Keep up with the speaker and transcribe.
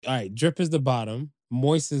All right, drip is the bottom,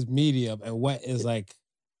 moist is medium, and wet is like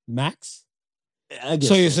max. I guess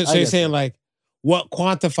So you're saying like what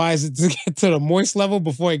quantifies it to get to the moist level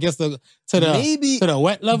before it gets to the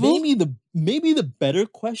wet level? Maybe the better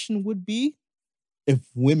question would be if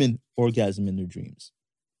women orgasm in their dreams.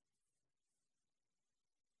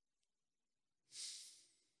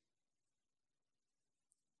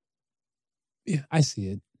 Yeah, I see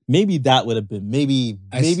it. Maybe that would have been maybe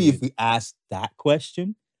if we asked that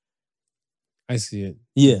question. I see it.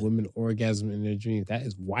 Yeah, women orgasm in their dreams. That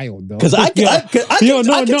is wild, though. Because I can see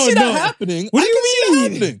that happening. What do you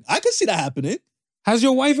mean? I can see that happening. Has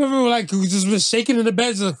your wife ever like just been shaking in the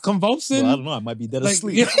bed, just convulsing? Well, I don't know. I might be dead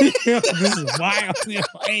asleep. This is wild.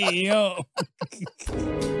 Hey, yo.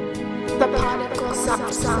 The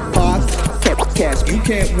podcast, you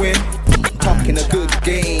can't win. Talking a good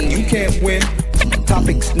game, you can't win.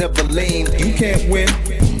 Topics never lame, you can't win.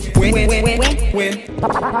 Win.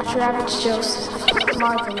 Not your average Joseph.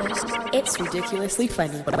 Marvelous. It's ridiculously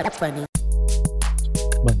funny. Man, that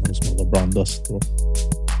smell LeBron dust, bro.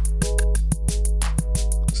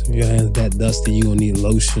 So if your hands that dusty, you gonna need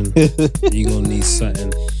lotion. You gonna need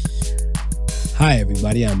something. Hi,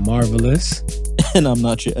 everybody. I'm Marvelous. And I'm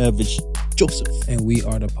not your average Joseph. And we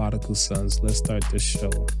are the Particle Sons. Let's start the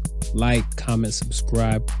show. Like, comment,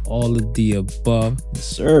 subscribe, all of the above. Yes,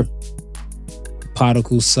 sir.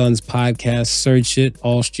 Particle Sons podcast. Search it.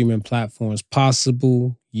 All streaming platforms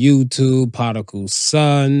possible. YouTube, Particle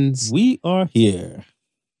Sons. We are here.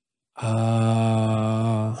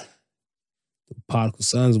 The Particle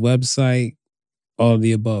Sons website. All of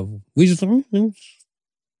the above. We just,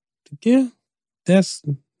 yeah, that's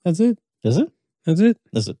it. That's it? That's it.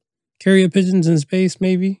 That's it. Carrier pigeons in space,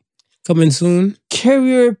 maybe. Coming soon.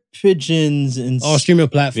 Carrier pigeons in all streaming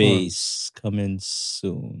platforms coming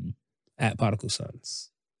soon. At Particle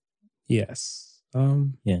Sons. Yes.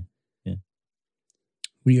 Yeah.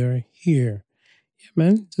 We are here. Yeah,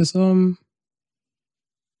 man. Just want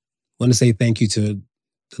to say thank you to the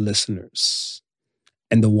listeners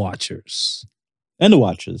and the watchers. And the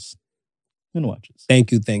watchers.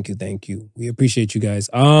 Thank you. We appreciate you guys.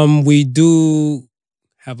 We do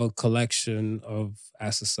have a collection of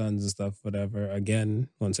Ask the Sons and stuff, whatever.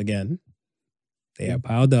 Once again, they are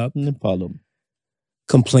piled up. No problem.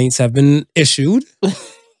 Complaints have been issued.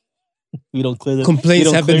 We don't clear them.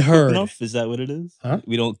 Complaints have been heard. Enough? Is that what it is? Huh?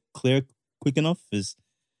 We don't clear quick enough? Is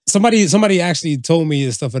somebody actually told me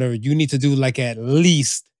and stuff, whatever. You need to do like at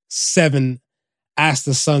least 7 Ask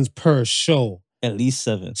the Sons per show. At least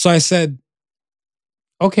 7. So I said,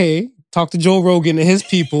 okay, talk to Joe Rogan and his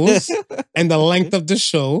peoples and the length of the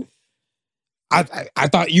show. I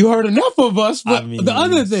thought you heard enough of us, but the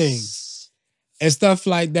other things and stuff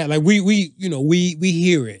like that. Like we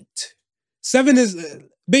hear it. 7 is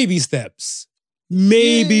baby steps.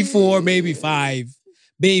 Maybe 4, maybe 5.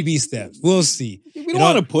 Baby steps. We'll see. We don't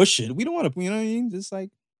want to push it. We don't want to, you know what I mean? Just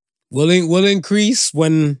like we'll increase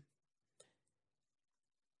when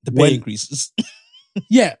the pay increases.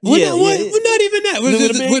 Yeah, we're not even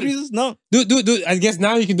that. No. Do. I guess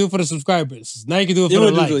now you can do it for the subscribers. Now you can do it for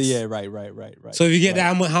the likes. Yeah, right. So if you get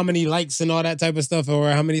how many likes and all that type of stuff, or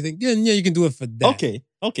how many things, yeah, you can do it for that.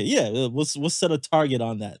 Okay, yeah. We'll set a target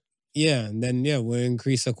on that. Yeah, and then we'll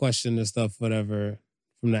increase a question and stuff, whatever,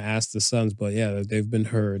 from the Ask the Sons. But yeah, they've been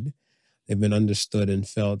heard, they've been understood and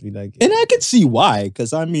felt. And I can see why,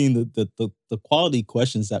 because I mean the quality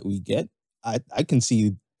questions that we get, I can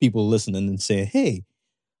see people listening and saying, hey,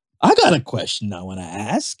 I got a question I want to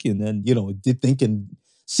ask. And then, thinking,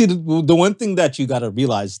 see, the one thing that you got to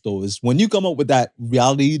realize, though, is when you come up with that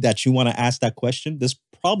reality that you want to ask that question, there's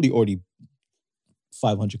probably already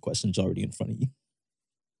 500 questions already in front of you.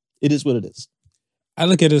 It is what it is. I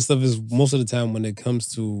look at this stuff as most of the time when it comes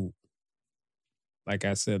to, like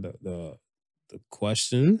I said, the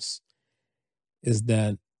questions, is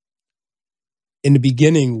that in the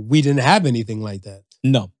beginning, we didn't have anything like that.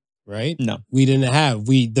 No. Right? No. We didn't have.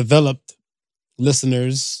 We developed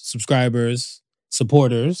listeners, subscribers,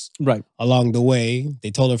 supporters. Right. Along the way. They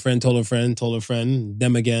told a friend,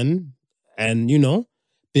 them again. And,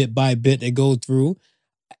 bit by bit, they go through.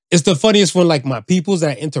 It's the funniest one, like my peoples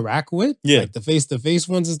that I interact with. Yeah. Like the face-to-face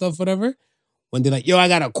ones and stuff, whatever. When they're like, yo, I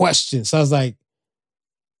got a question. So I was like,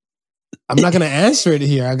 I'm not going to answer it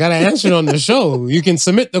here. I got to answer it on the show. You can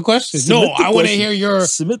submit the question. I want to hear your...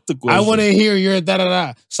 Submit the question. I want to hear your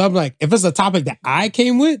da-da-da. So I'm like, if it's a topic that I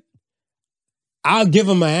came with, I'll give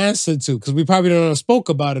them an answer to, because we probably don't spoke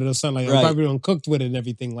about it or something like that. We probably don't cooked with it and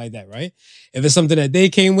everything like that, right? If it's something that they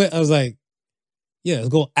came with, I was like, yeah, let's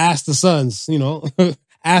go ask the Sons,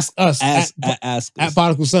 ask us ask at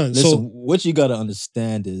Particle Sons. Listen, So what you got to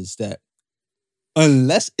understand is that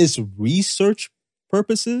unless it's research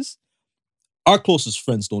purposes, our closest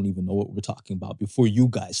friends don't even know what we're talking about before you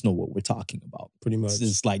guys know what we're talking about. Pretty much.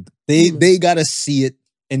 It's like they gotta see it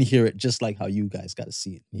and hear it just like how you guys gotta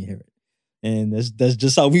see it and hear it. And that's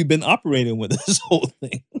just how we've been operating with this whole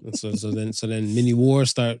thing. So then mini wars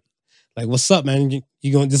start. Like, what's up, man?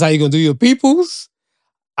 You gonna this how you gonna do your peoples?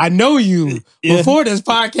 I know you before this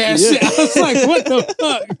podcast shit. I was like, what the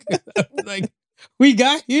fuck? Like, we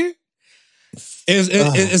got here.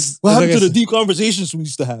 What happened to the deep conversations we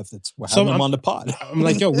used to have? We're having them on the pod. I'm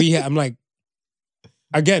like, yo, I'm like,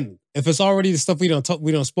 again, if it's already the stuff we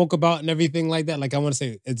don't spoke about and everything like that, like I want to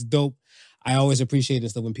say it's dope. I always appreciate it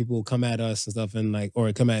stuff when people come at us and stuff and like,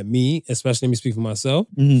 or come at me, especially let me speak for myself.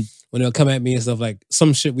 Mm-hmm. When they'll come at me and stuff like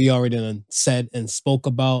some shit we already done said and spoke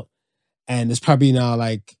about. And it's probably now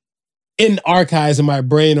like in archives in my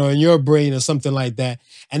brain or in your brain or something like that.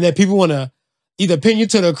 And then people want to either pin you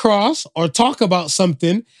to the cross or talk about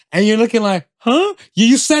something. And you're looking like, huh?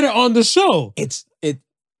 You said it on the show.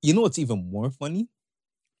 You know what's even more funny?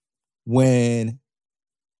 When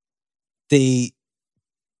they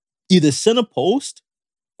either send a post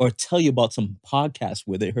or tell you about some podcast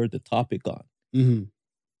where they heard the topic on. Mm-hmm.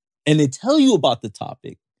 And they tell you about the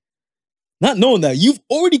topic, not knowing that you've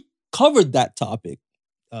already covered that topic.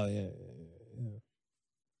 Oh, yeah.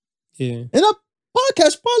 And a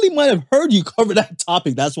podcast probably might have heard you cover that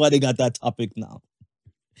topic. That's why they got that topic now.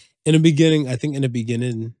 I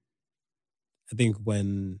think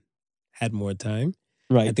when had more time.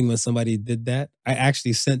 Right. I think when somebody did that, I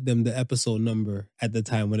actually sent them the episode number at the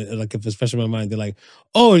time when it, like, if it's fresh in my mind, they're like,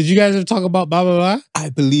 "Oh, did you guys ever talk about blah blah blah?" I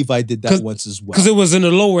believe I did that once as well because it was in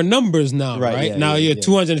the lower numbers now, right? Yeah, now you're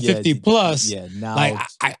 250 plus. Yeah, now like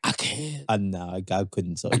I can't. No, I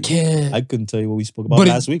couldn't tell you. I can't. I couldn't tell you what we spoke about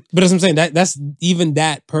last week. But as I'm saying, that's even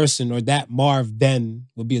that person or that Marv then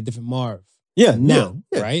would be a different Marv. Yeah, now,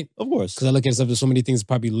 right? Of course. Because I look at stuff, there's so many things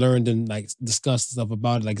probably learned and like discussed stuff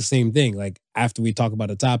about it, like the same thing. Like after we talk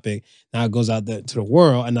about a topic, now it goes out to the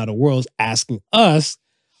world, and now the world's asking us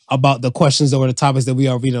about the questions that were the topics that we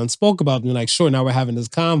already done spoke about. And you're like, sure, now we're having this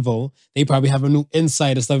convo. They probably have a new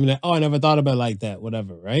insight and stuff. And like, oh, I never thought about it like that,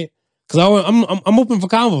 whatever, right? Because I'm open for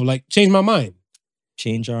convo, like change my mind.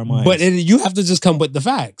 Change our minds. But you have to just come with the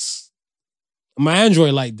facts. My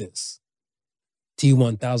Android like this.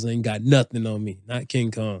 T1000 ain't got nothing on me. Not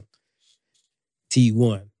King Kong.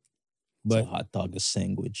 T1. But hot dog is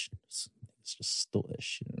sandwich. It's just stole that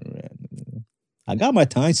shit. I got my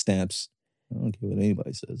timestamps. I don't care what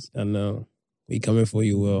anybody says. I know. We coming for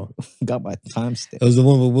you, Will. Got my timestamp. It was the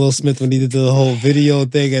one with Will Smith when he did the whole video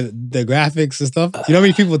thing and the graphics and stuff. You know how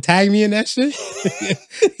many people tag me in that shit?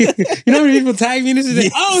 You know how many people tag me in this shit?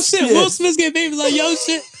 Yes, oh shit, yes. Will Smith's getting babies like, yo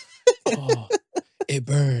shit. Oh, it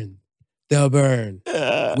burned. They'll burn.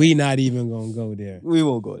 We not even gonna go there. We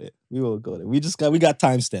won't go there. We got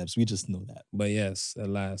timestamps. We just know that. But yes, at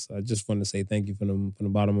last, I just want to say thank you from the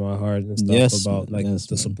bottom of my heart and stuff about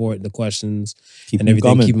the support, the questions, and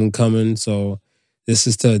everything. Keep them coming. So this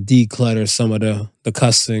is to declutter some of the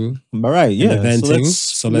cussing, all right? Yeah, and the venting.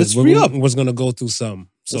 So let's free up. We're gonna go through some.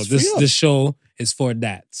 So this show is for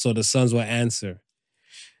that. So the sons will answer.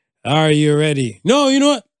 Are you ready? No, you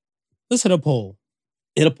know what? Let's hit a poll.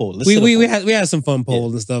 Hit a poll. We had some fun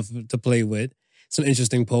polls and stuff to play with. Some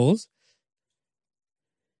interesting polls.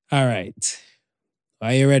 All right.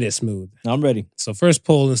 Are you ready, Smooth? I'm ready. So first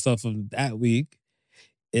poll and stuff of that week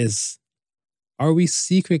is, are we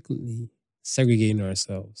secretly segregating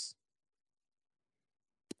ourselves?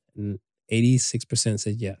 And 86%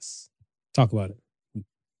 said yes. Talk about it.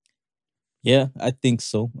 Yeah, I think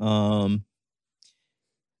so.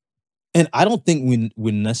 And I don't think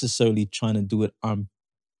we're necessarily trying to do it on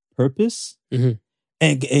purpose. Mm-hmm.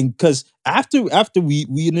 And because after we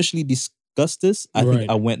initially discussed this, I think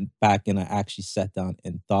I went back and I actually sat down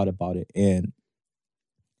and thought about it. And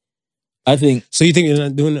I think... So you think you're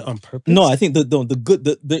not doing it on purpose? No, I think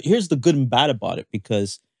here's the good and bad about it.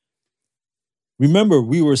 Because remember,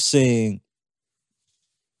 we were saying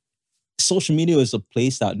social media is a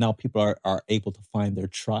place that now people are able to find their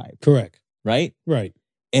tribe. Correct. Right? Right.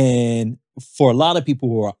 And for a lot of people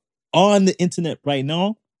who are on the internet right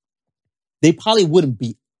now, they probably wouldn't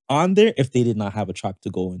be on there if they did not have a tribe to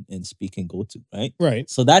go and speak and go to, right? Right.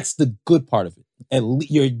 So that's the good part of it. At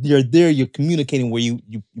least you're there, you're communicating where you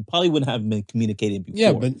probably wouldn't have been communicating before.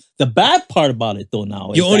 Yeah, but the bad part about it though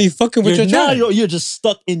now is you're only fucking with your tribe. You're just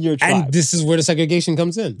stuck in your tribe. And this is where the segregation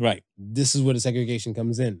comes in. Right. This is where the segregation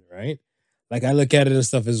comes in, right? Like I look at it and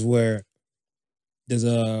stuff is where there's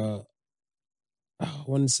I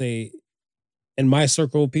want to say in my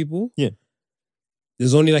circle of people, yeah,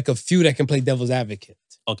 there's only like a few that can play devil's advocate.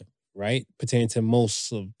 Okay. right? Pertaining to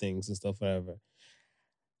most of things and stuff, whatever.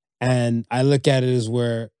 And I look at it as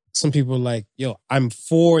where some people are like, yo, I'm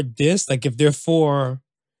for this. Like if they're for,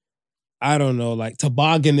 I don't know, like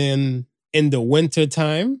tobogganing in the winter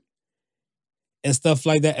time and stuff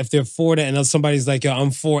like that. If they're for that, and then somebody's like, yo,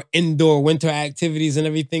 I'm for indoor winter activities and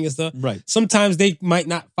everything and stuff. Right. Sometimes they might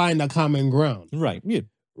not find a common ground. Right. Yeah.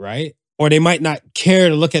 Right. Or they might not care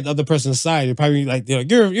to look at the other person's side. They're probably like,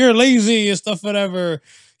 you're lazy and stuff, whatever.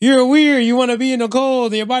 You're weird. You want to be in the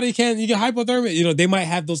cold. Your body can't, you get hypothermia. You know, they might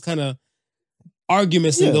have those kind of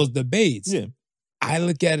arguments in those debates. Yeah. I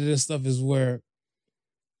look at it and stuff as where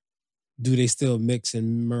do they still mix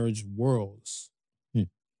and merge worlds?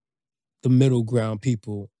 The middle ground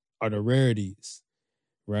people are the rarities,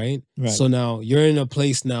 right? So now you're in a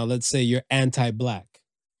place now, let's say you're anti-black.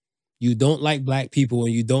 You don't like black people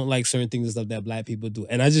and you don't like certain things and stuff that black people do.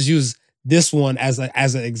 And I just use this one as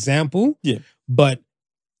an example. Yeah. But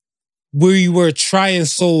we were trying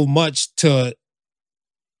so much to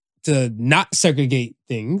not segregate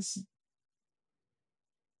things,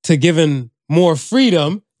 to giving more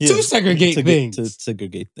freedom to segregate things. To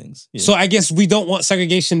segregate things. Yeah. So I guess we don't want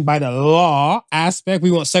segregation by the law aspect. We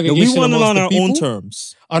want segregation we want it on our people. own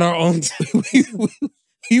terms. On our own terms.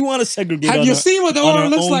 You want to segregate. Have you seen what the world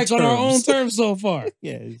looks like terms. on our own terms so far?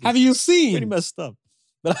 Yeah. Have you seen? Pretty messed up.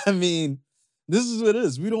 But I mean, this is what it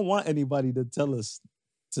is. We don't want anybody to tell us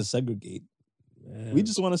to segregate. Man. We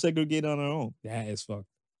just want to segregate on our own. That is fucked.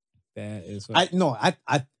 That is fucked.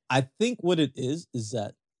 I think what it is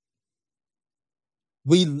that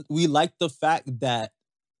we like the fact that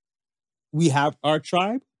we have our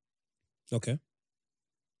tribe. Okay.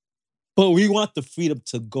 But we want the freedom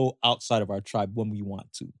to go outside of our tribe when we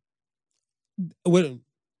want to. Well,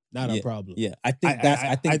 not a problem. Yeah, I think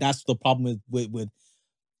that's the problem with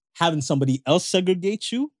having somebody else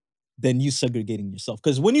segregate you, then you segregating yourself.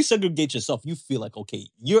 Because when you segregate yourself, you feel like, okay,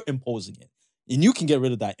 you're imposing it. And you can get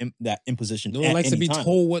rid of that imposition. No one likes to be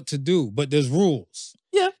told what to do, but there's rules.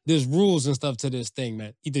 Yeah. There's rules and stuff to this thing,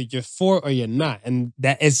 man. Either you're for or you're not. And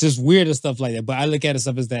that it's just weird and stuff like that. But I look at it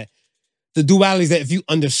stuff as that the duality is that if you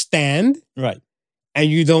understand, right, and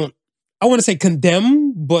you don't, I want to say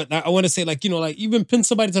condemn, but I want to say like, you know, like even pin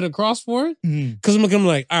somebody to the cross for it. Because I'm looking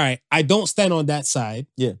like, all right, I don't stand on that side.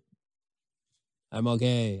 Yeah. I'm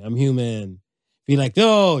okay. I'm human. Be like,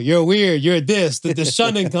 no, you're weird. You're this. The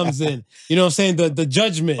shunning comes in. You know what I'm saying? The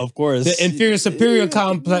judgment. Of course. The inferior superior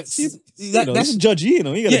complex. That's judgy. You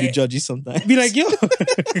know, you got to be judgy sometimes. Be like, yo.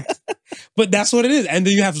 But that's what it is. And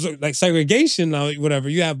then you have like segregation now, whatever.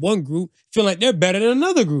 You have one group feel like they're better than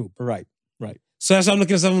another group. Right. So that's why I'm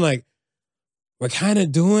looking at something like, we're kind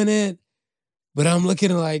of doing it, but I'm looking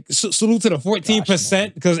at like, salute to the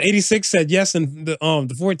 14% because 86 said yes and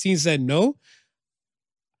the 14 said no.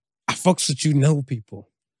 I fucks with you, no people.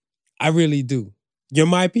 I really do. You're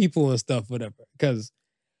my people and stuff, whatever. Because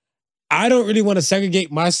I don't really want to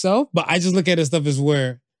segregate myself, but I just look at it stuff as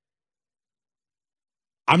where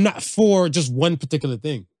I'm not for just one particular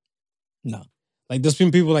thing. No. Like there's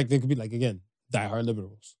been people like, they could be like, again, diehard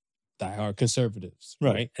liberals, diehard conservatives,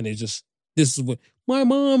 right? And they just, this is what, my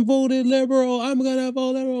mom voted liberal, I'm going to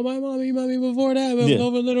vote liberal, my mommy before that,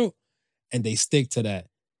 voted liberal. And they stick to that.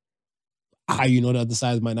 How you know the other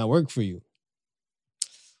side might not work for you?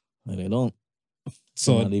 And they don't.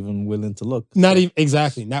 So they're not even willing to look. Not even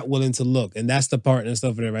exactly, not willing to look. And that's the part and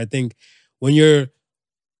stuff whatever. I think when you're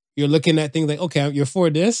looking at things like, okay, you're for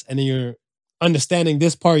this, and then you're understanding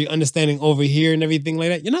this part, you're understanding over here and everything like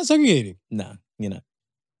that, you're not segregating. Nah, you're not.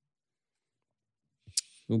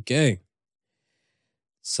 Okay.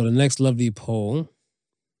 So the next lovely poll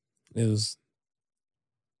is,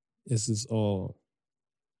 this is all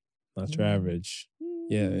not your average.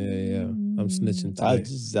 Yeah. I'm snitching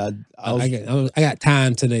today. I got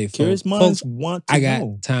time today, folks. Curious minds want to know. I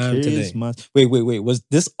got time today. Wait. Was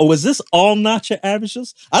this all not your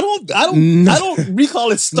averages? I don't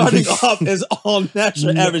recall it starting off as all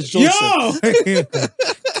natural average. Yo,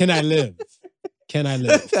 can I live? Can I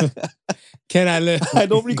live? I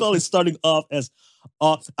don't recall it starting off as.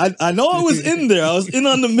 I know I was in there. I was in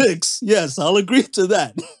on the mix. Yes, I'll agree to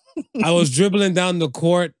that. I was dribbling down the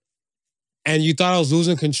court. And you thought I was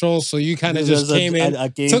losing control, so you kind of just came in,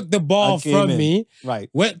 took the ball from me, right?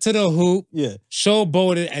 Went to the hoop,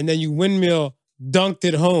 showboated, and then you windmill dunked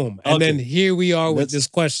it home. And then here we are with this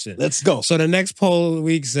question. Let's go. So the next poll of the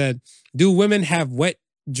week said, do women have wet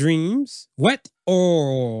dreams? Wet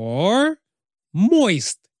or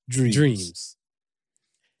moist dreams?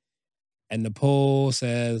 And the poll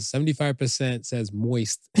says 75% says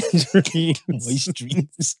moist dreams. Moist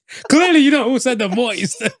dreams. Clearly, you know who said the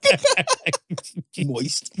moist.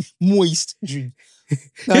 Moist dreams.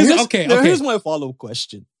 Now, here's my follow-up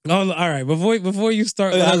question. Oh, all right. Before you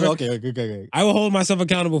start, Okay. I will hold myself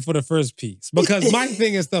accountable for the first piece because my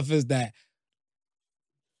thing and stuff is that,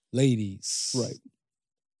 ladies, right?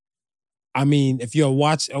 I mean, if you're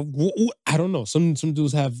watching, I don't know. Some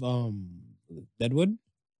dudes have Deadwood.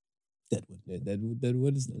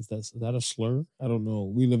 Deadwood is that a slur? I don't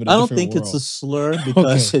know. We live in a different world. I don't think it's a slur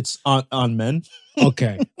because it's on men.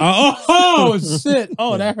 Okay. Oh shit!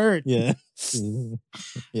 Oh, that hurt. Yeah.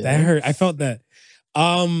 That hurt. I felt that.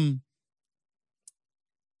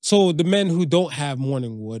 So the men who don't have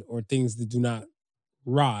morning wood or things that do not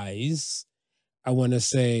rise, I want to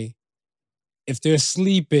say, if they're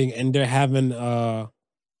sleeping and they're having a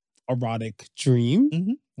erotic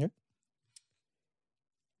dream,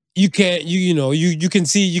 you can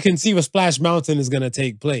see where Splash Mountain is gonna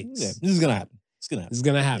take place. Yeah, this is gonna happen. It's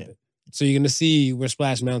gonna happen. Yeah. So you're gonna see where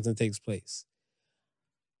Splash Mountain takes place.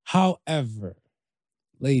 However,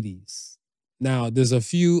 ladies, now there's a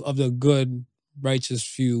few of the good, righteous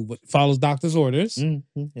few follows doctor's orders. Yeah.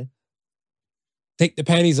 Take the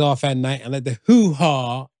panties off at night and let the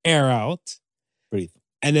hoo-ha air out. Breathe.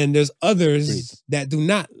 And then there's others that do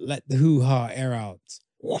not let the hoo-ha air out.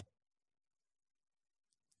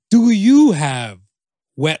 Do you have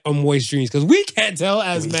wet or moist dreams? Because we can't tell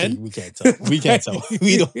as men. We can't tell. We can't tell.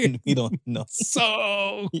 We don't know.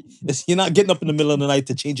 So you're not getting up in the middle of the night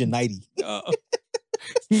to change your nightie.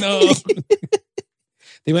 No.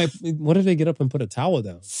 They might. What if they get up and put a towel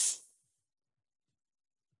down?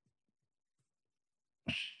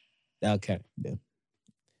 Okay. Yeah.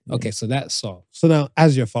 Okay, so that's solved. So now,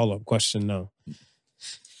 as your follow-up question, no.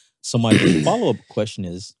 So my follow-up question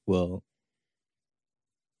is, well,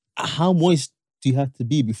 how moist do you have to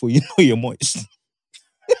be before you know you're moist?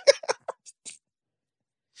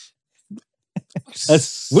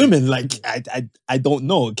 As women, like I don't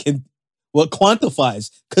know. What quantifies?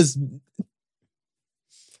 Because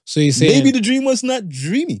so you're saying maybe the dream was not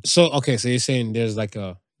dreamy. So you're saying there's like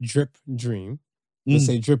a drip dream. Let's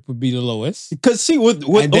say drip would be the lowest. Because see, with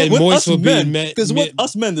us men, because with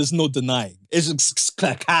us men, there's no denying. It's just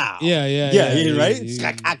cacao. Yeah, right?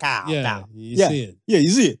 Yeah, you see it. Yeah, you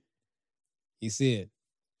see it. You see it.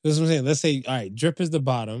 That's what I'm saying. Let's say, all right, drip is the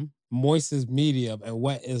bottom, moist is medium, and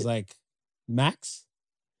wet is like max.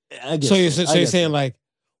 So you're saying like,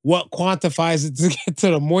 what quantifies it to get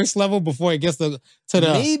to the moist level before it gets to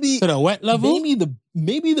the wet level?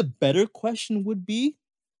 Maybe the better question would be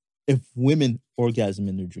if women orgasm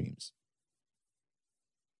in their dreams.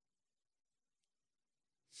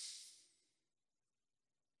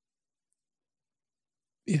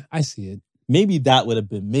 Yeah, I see it. Maybe that would have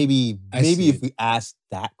been maybe if we asked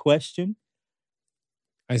that question.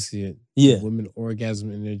 I see it. Yeah, women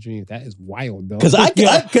orgasm in their dreams. That is wild, though. Because I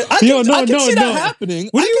can see that happening.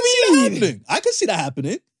 What do you mean? I can see that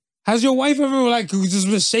happening. Has your wife ever like just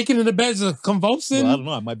been shaking in the bed, just convulsing? Well, I don't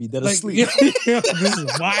know. I might be dead asleep. This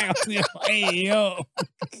is wild. Hey, yo.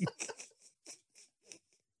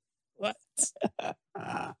 What?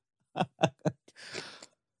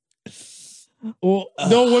 Well,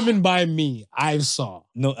 no women by me. I saw.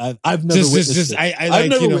 No, I've never witnessed it.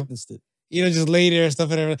 I've never witnessed it. You know, just lay there and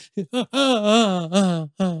stuff and everything. But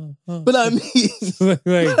I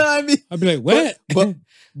mean, I'd be like, what?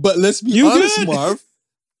 But let's be honest, Marv.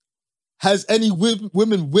 Has any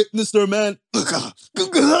women witnessed their man in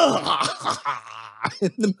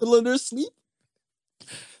the middle of their sleep?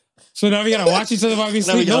 So now we gotta watch each other while we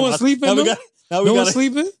sleep. No one's sleeping. No one's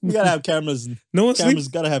sleeping. We gotta have cameras. No one's sleeping.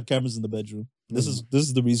 Gotta have cameras in the bedroom. This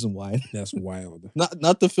is the reason why. That's wild.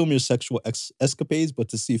 Not to film your sexual escapades, but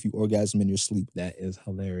to see if you orgasm in your sleep. That is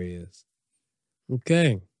hilarious.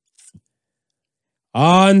 Okay.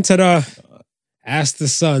 On to the Ask the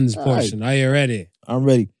Sons portion. Right. Are you ready? I'm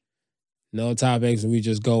ready. No topics, and we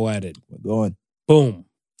just go at it. We're going. Boom.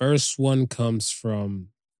 First one comes from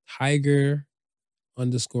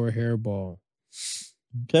Tiger_hairball.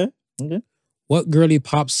 Okay. What girly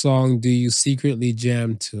pop song do you secretly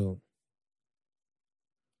jam to?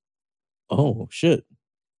 Oh, shit.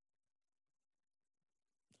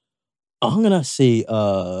 I'm going to say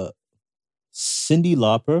Cyndi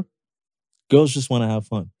Lauper. Girls Just Want to Have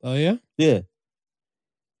Fun. Oh, yeah? Yeah.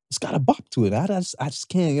 It's got a bop to it. I just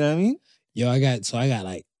can't, you know what I mean? Yo, I got what's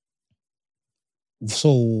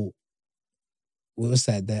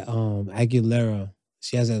that? That Aguilera.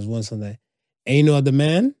 She has that one song that Ain't No Other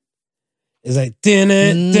Man. It's like Ain't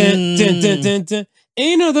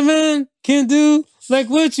No Other Man. can do like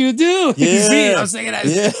what you do. Yeah. You see, I'm saying that.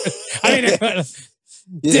 Yeah. I mean,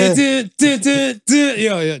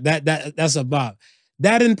 yo, that's a bop.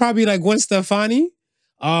 That and probably like Gwen Stefani,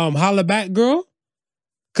 Holla Back Girl.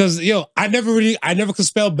 Cause I never could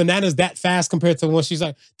spell bananas that fast compared to when she's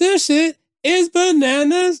like, this shit is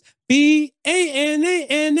bananas,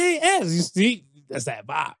 BANANAS. You see, that's that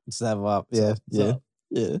bop. It's that bop. Yeah, yeah.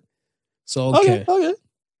 So okay.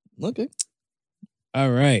 All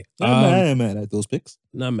right. I'm mad at those picks.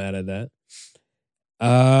 Not mad at that.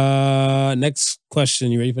 Next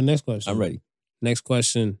question. You ready for the next question? I'm ready. Next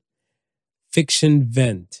question.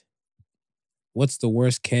 FictionVent. What's the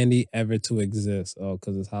worst candy ever to exist? Oh,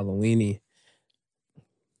 because it's Halloweeny.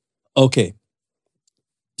 Okay.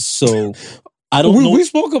 So I don't know. We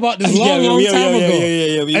spoke about this long time ago.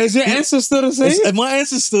 Yeah. Is your answer still the same? My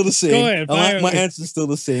answer's still the same. Go ahead. My answer's still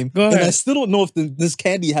the same. Go ahead. And I still don't know if this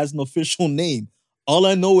candy has an official name. All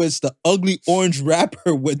I know is the ugly orange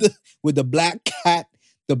wrapper with the black cat,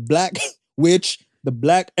 the black witch, the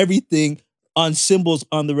black everything on symbols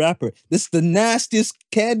on the wrapper. This is the nastiest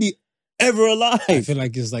candy ever alive. I feel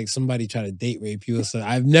like it's like somebody trying to date rape you or something.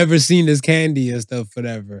 I've never seen this candy and stuff,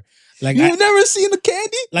 whatever. Like You've never seen the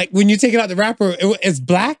candy? Like when you take it out the wrapper, it's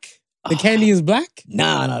black? The candy is black?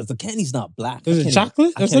 Nah, the candy's not black. Is it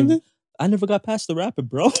chocolate or something? I never got past the wrapper,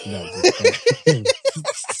 bro.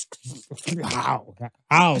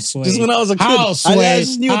 How, Sway? Just when I was a kid. How, Sway? I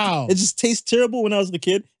just knew How? it just tastes terrible when I was a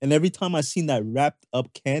kid. And every time I seen that wrapped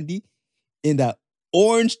up candy in that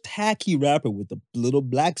orange tacky wrapper with the little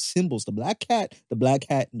black symbols, the black cat, and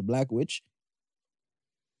the black witch,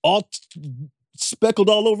 all speckled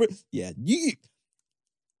all over it. Yeah,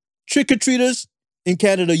 trick-or-treaters in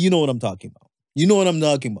Canada, you know what I'm talking about. You know what I'm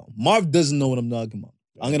talking about. Marv doesn't know what I'm talking about.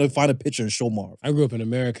 I'm going to find a picture and show Marv. I grew up in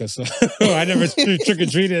America, so I never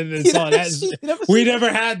trick-or-treated and saw that. We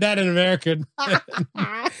never had that in America.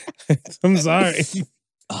 I'm sorry.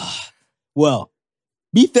 Well,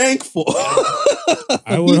 be thankful.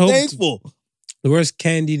 I would hope thankful. The worst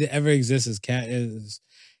candy that ever exists is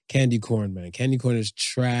candy corn, man. Candy corn is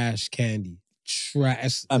trash candy.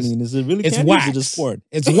 Trash. I mean, is it really it's candy wax. or is it just corn?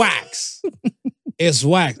 It's wax. It's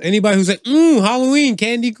wax. Anybody who's like, Halloween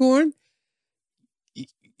candy corn,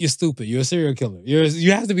 you're stupid. You're a serial killer.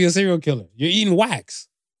 You have to be a serial killer. You're eating wax.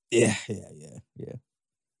 Yeah.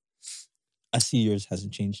 I see yours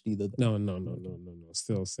hasn't changed either. No.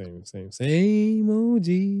 Still same OG.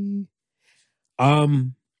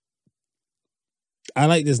 I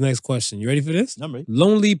like this next question. You ready for this? I'm ready.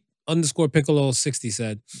 Lonely_Piccolo60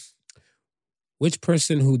 said, which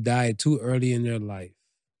person who died too early in their life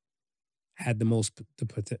had the most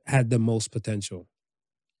potential?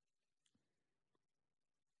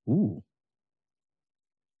 Ooh.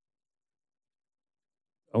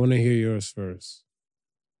 I want to hear yours first.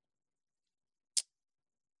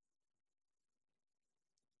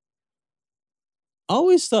 I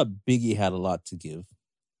always thought Biggie had a lot to give.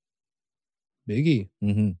 Biggie?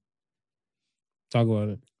 Mm-hmm. Talk about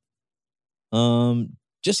it.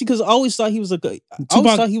 Just because I always thought he was like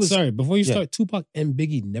sorry, before you start, Tupac and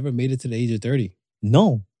Biggie never made it to the age of 30.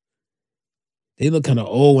 No. They look kind of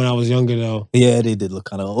old when I was younger, though. Yeah, they did look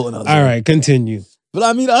kind of old. All right, continue. But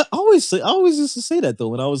I mean, I always used to say that though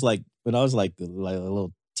when I was like a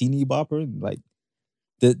little teeny bopper, like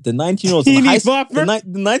the 19-year-olds in high school, the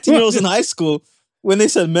 19-year-olds in high school, when they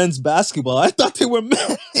said men's basketball, I thought they were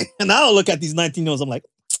men. And now I look at these 19-year-olds, I'm like,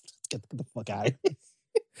 get the fuck out of here.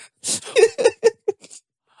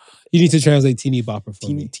 You need to translate teeny bopper for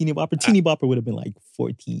me. Teeny bopper. Teeny bopper would have been like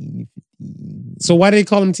 14, 15. So why do they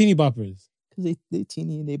call them teeny boppers? Because they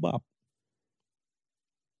teeny and they bop.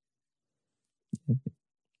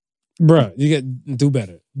 Bruh, you do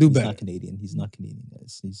better. He's not Canadian. He's not Canadian,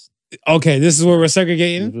 guys. Okay, this is where we're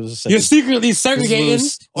segregating. You're secretly segregating.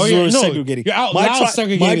 You're segregating. You're out loud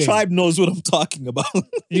segregating. My tribe knows what I'm talking about.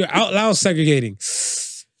 You're out loud segregating.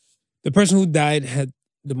 The person who died had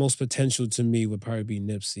the most potential to me would probably be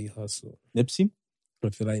Nipsey Hussle. Nipsey? I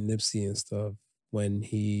feel like Nipsey and stuff when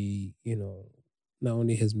he, not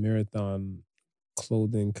only his Marathon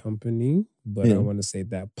clothing company, but I want to say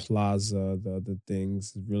that Plaza, the other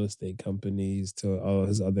things, real estate companies, to all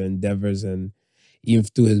his other endeavors, and even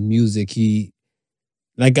through his music,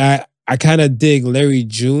 I kind of dig Larry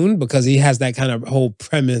June because he has that kind of whole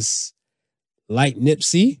premise like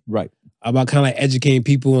Nipsey. Right. About kind of like educating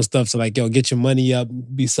people and stuff. So like, get your money up,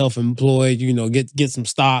 be self-employed, get some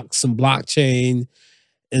stocks, some blockchain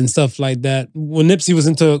and stuff like that. When Nipsey was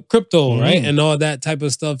into crypto, right? And all that type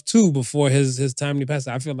of stuff too before his timely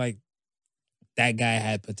passing. I feel like that guy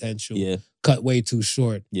had potential. Yeah. Cut way too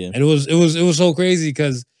short. Yeah. And it was so crazy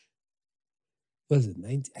because was it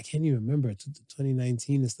 19? I can't even remember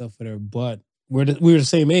 2019 and stuff with her, but we were the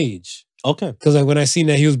same age. Okay. Because like when I seen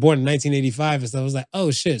that he was born in 1985 and stuff, I was like,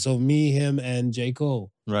 oh shit. So me, him, and J.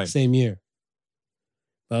 Cole, Right. same year.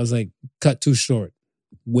 But I was like, cut too short,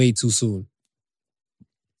 way too soon.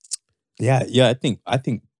 Yeah. I think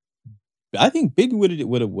Biggie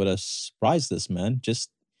would have surprised us, man.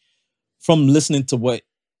 Just from listening to what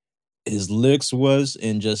his lyrics was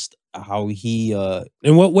and just how he.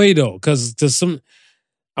 In what way though? Because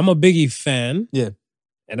I'm a Biggie fan. Yeah.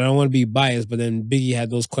 And I don't want to be biased, but then Biggie had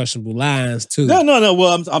those questionable lines too. No.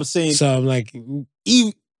 Well, I'm saying. So I'm like,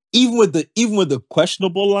 even with the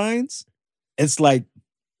questionable lines, it's like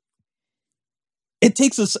it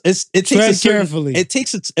takes us. It takes carefully. It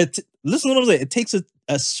takes listen to what I'm saying. It takes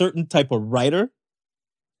a certain type of writer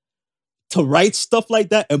to write stuff like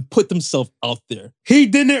that and put themselves out there. He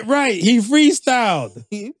didn't write. He freestyled.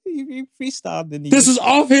 He freestyled. And this is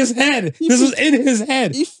off his head. This was in his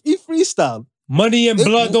head. He freestyled. Money and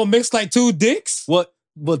blood don't mix like two dicks. What?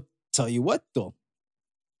 Well, tell you what though.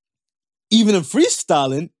 Even in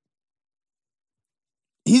freestyling,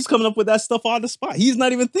 he's coming up with that stuff on the spot. He's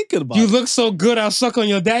not even thinking about it. You look so good, I'll suck on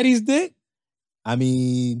your daddy's dick? I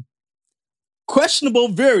mean, questionable,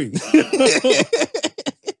 very.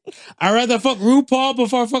 I'd rather fuck RuPaul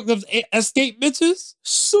before I fuck those escape bitches?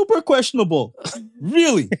 Super questionable.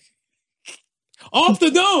 Really. Off the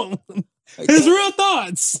dome. His real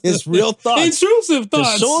thoughts. His real thoughts. Intrusive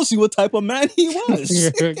thoughts. It shows you what type of man he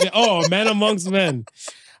was. Oh, man amongst men.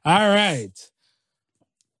 All right.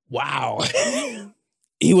 Wow.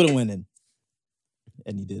 He would have went in.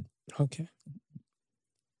 And he did. Okay.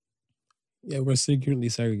 Yeah, we're secretly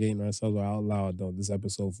segregating ourselves out loud though this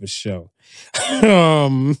episode for sure.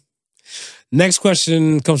 Next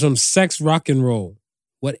question comes from Sexrockandroll.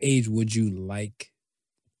 What age would you like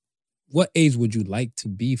to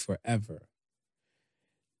be forever?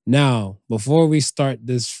 Now, before we start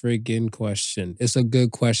this friggin' question, it's a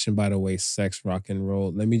good question, by the way,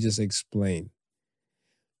 Sexrockandroll. Let me just explain.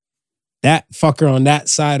 That fucker on that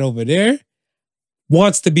side over there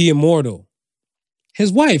wants to be immortal.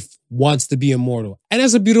 His wife wants to be immortal. And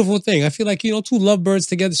that's a beautiful thing. I feel like, two lovebirds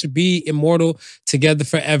together should be immortal together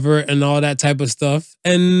forever and all that type of stuff.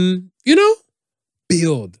 And,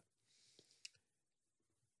 build.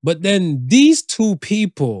 But then these two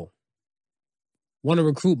people want to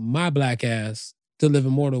recruit my black ass to live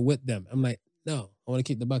immortal with them. I'm like, no, I want to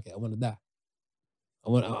kick the bucket. I want to die. I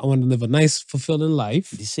want to live a nice, fulfilling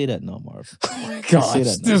life. You say that now, Marv. Oh my God,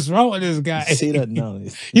 what's wrong with this guy? You say that now.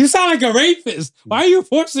 You sound like a rapist. Why are you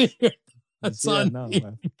forcing your son? Now,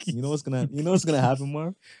 Marv. You know what's gonna happen,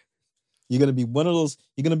 Marv? You're gonna be one of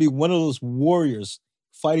those warriors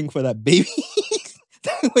fighting for that baby.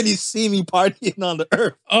 When you see me partying on the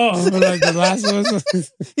earth. Oh, like the last one.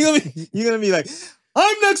 You're gonna be like,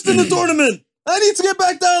 I'm next in the tournament. I need to get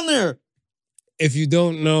back down there. If you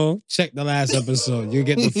don't know, check the last episode. You'll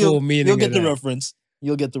get the full meaning. You'll get the reference.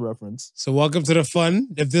 You'll get the reference. So welcome to the fun.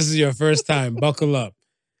 If this is your first time, buckle up.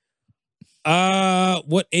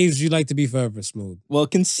 What age do you like to be forever, Smooth? Well,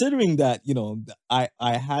 considering that, I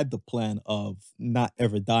had the plan of not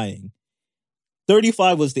ever dying.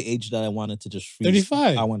 35 was the age that I wanted to just freeze.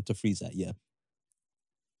 35? I wanted to freeze that, yeah.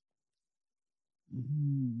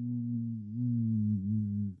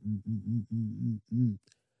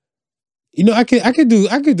 I could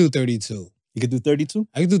do 32. You could do 32?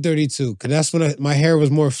 I could do 32 because that's when my hair was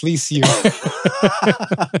more fleecier.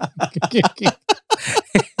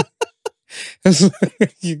 It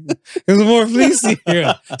was more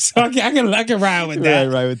fleecier, so I can ride with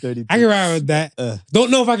that. Right with 32. I can ride with that. Don't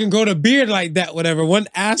know if I can grow the beard like that. Whatever. One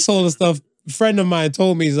asshole and stuff. Friend of mine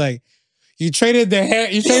told me, he's like, you traded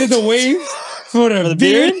the wave for the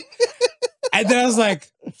beard, and then I was like,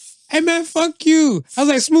 hey man, fuck you. I was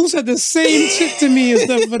like, Smooth said the same shit to me and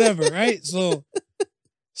stuff, whatever, right? So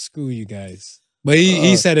screw you guys. But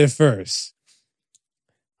he said it first.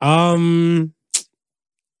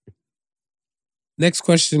 Next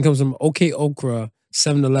question comes from OK Okra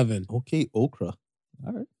 711. OK Okra.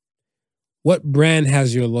 All right. What brand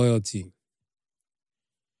has your loyalty?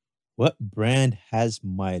 What brand has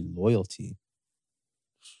my loyalty?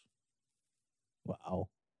 Wow.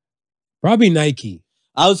 Probably Nike.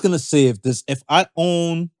 I was gonna say if I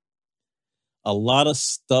own a lot of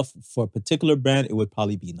stuff for a particular brand, it would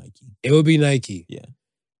probably be Nike. It would be Nike. Yeah.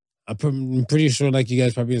 I'm pretty sure like you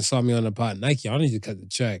guys probably saw me on the pod. Nike, y'all need to cut the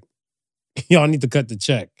check. Y'all need to cut the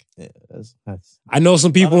check. Yeah, that's I know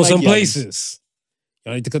some people in some places.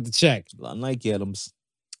 Y'all need to cut the check. A lot of Nike items.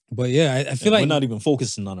 But yeah, I feel like we're not even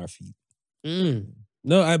focusing on our feet.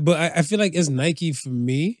 No, I feel like it's Nike for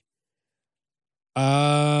me.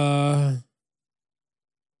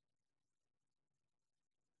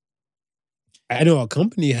 I know a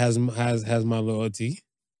company has my loyalty.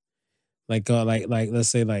 Like let's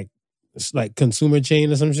say like consumer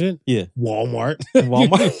chain or some shit. Yeah. Walmart.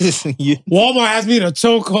 Walmart has me in a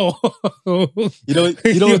chokehold. you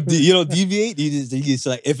don't deviate. You just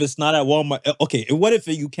like if it's not at Walmart. Okay, and what if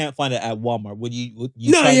you can't find it at Walmart? Would you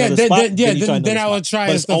try another spot? Then I would try.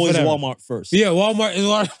 But it's always Walmart first. Yeah, Walmart is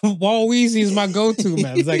Walweezy is my go-to,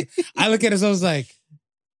 man. It's like I look at it, so I was like,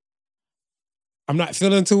 I'm not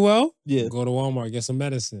feeling too well. Yeah, go to Walmart, get some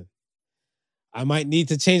medicine. I might need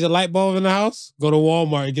to change a light bulb in the house. Go to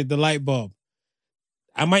Walmart and get the light bulb.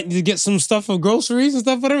 I might need to get some stuff for groceries and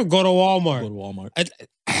stuff, whatever. Go to Walmart.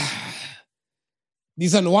 Need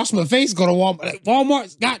something to wash my face. Go to Walmart. Like,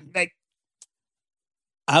 Walmart's got like.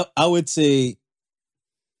 I would say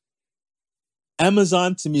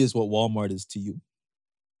Amazon to me is what Walmart is to you.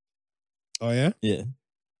 Oh yeah. Yeah.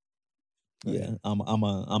 Yeah. I'm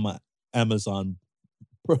a Amazon.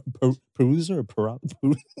 Peruser or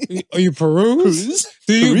Are you peruse?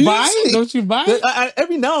 Do you buy? Don't you buy?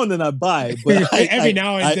 Every now and then I buy, but every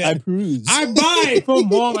now and then I peruse. I buy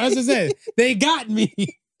from Walmart. As I said, they got me.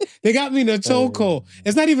 They got me in a chokehold.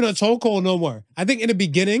 It's not even a chokehold no more. I think in the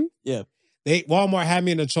beginning, Walmart had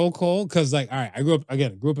me in a chokehold because, like, all right, I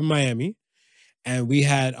grew up in Miami, and we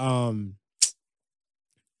had I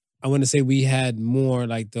want to say we had more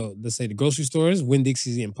like let's say the grocery stores,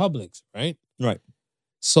 Winn-Dixie's and Publix, right? Right.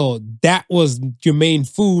 So that was your main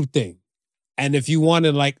food thing. And if you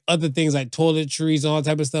wanted like other things like toiletries and all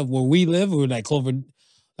type of stuff, where we live, we were like clover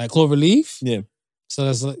leaf. Yeah. So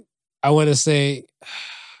that's like, I want to say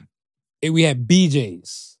we had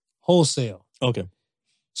BJ's wholesale. Okay.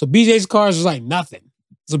 So BJ's cars was like nothing.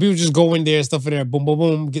 So people just go in there, stuff in there, boom, boom,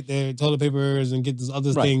 boom, get their toilet papers and get these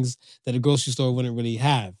other things that a grocery store wouldn't really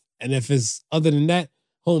have. And if it's other than that,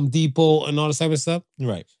 Home Depot and all this type of stuff.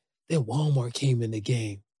 Right. Then Walmart came in the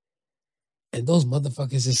game. And those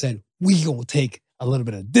motherfuckers just said, we gonna take a little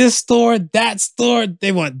bit of this store, that store.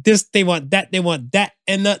 They want this, they want that, they want that,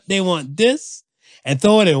 and that, they want this. And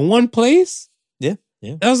throw it in one place. Yeah,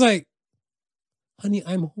 yeah. I was like, honey,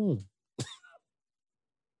 I'm home.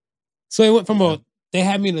 So it went from they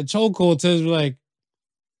had me in a chokehold to like,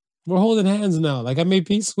 we're holding hands now. Like I made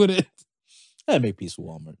peace with it. I made peace with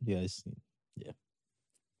Walmart. Yeah, yeah.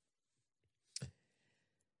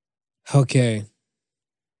 Okay.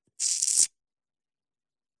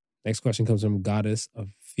 Next question comes from Goddess of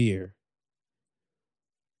Fear.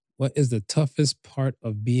 What is the toughest part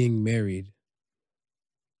of being married?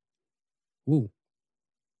 Ooh.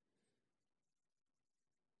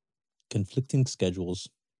 Conflicting schedules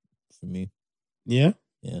for me. Yeah?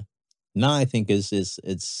 Yeah. Now I think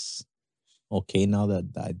it's okay now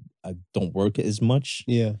that I don't work as much.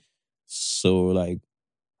 Yeah. So like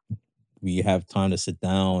we have time to sit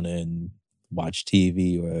down and watch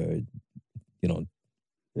TV or,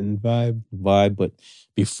 and vibe. But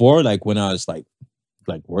before, like when I was like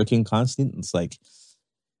working constant, it's like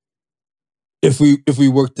if we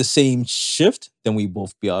work the same shift, then we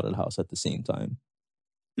both be out of the house at the same time.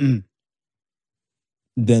 Mm.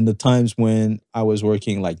 Then the times when I was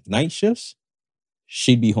working like night shifts,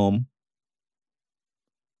 she'd be home.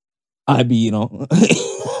 I'd be,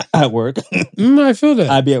 at work. I feel that.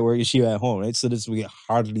 I'd be at work and she'd be at home, right? So this we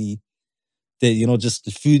hardly did, just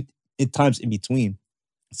the few times in between.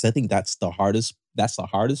 So I think that's the hardest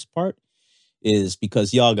part is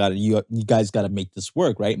because you guys gotta make this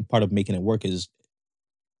work, right? And part of making it work is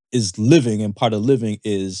living, and part of living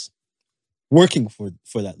is working for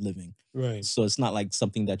that living. Right. So it's not like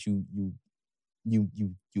something that you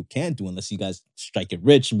can't do unless you guys strike it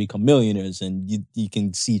rich and become millionaires and you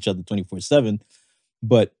can see each other 24/7.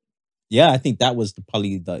 But yeah, I think that was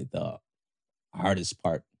probably the hardest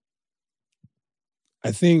part.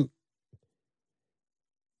 I think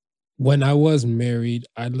when I was married,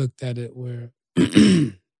 I looked at it where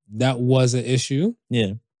that was an issue.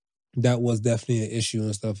 Yeah. That was definitely an issue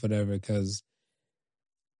and stuff, whatever, because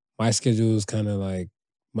my schedule was kind of like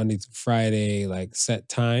Monday to Friday, like set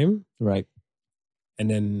time. Right. And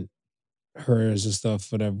then hers and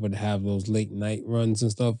stuff, whatever, would have those late night runs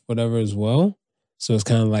and stuff, whatever, as well. So it's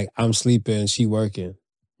kind of like I'm sleeping, she working.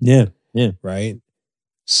 Yeah. Yeah. Right.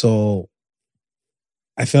 So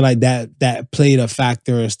I feel like that played a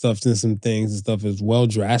factor and stuff in some things and stuff as well,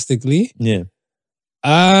 drastically. Yeah.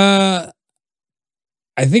 I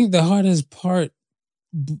think the hardest part,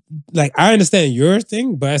 like I understand your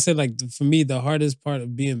thing, but I said like for me, the hardest part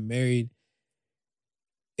of being married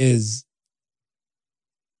is,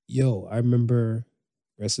 I remember,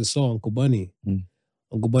 rest his soul, Uncle Bunny. Mm.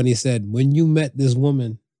 Uncle Bunny said, when you met this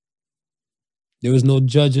woman, there was no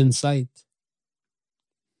judge in sight.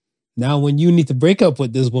 Now, when you need to break up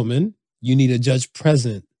with this woman, you need a judge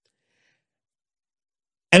present.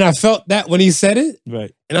 And I felt that when he said it.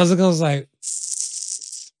 Right. And I was like,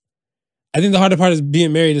 I think the harder part is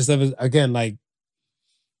being married and stuff is, again, like,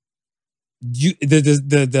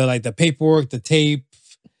 the like the paperwork, the tape,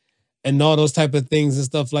 and all those type of things and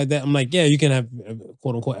stuff like that. I'm like, yeah, you can have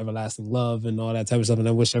quote unquote everlasting love and all that type of stuff. And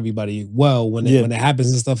I wish everybody well when it happens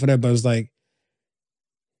and stuff like that. But it's like,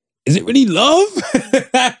 is it really love?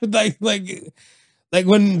 like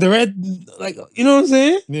when the red, like, you know what I'm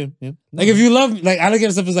saying? Yeah, yeah. Like if you love, like I look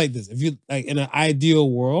at stuff as like this. If you like in an ideal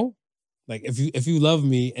world, like if you love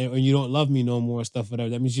me and you don't love me no more, stuff whatever,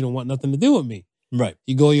 that means you don't want nothing to do with me. Right.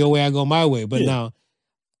 You go your way, I go my way. But now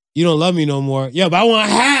you don't love me no more. Yeah, but I want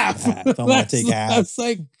half. I want to take half. That's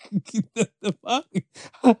like the fuck.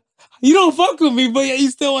 You don't fuck with me, but you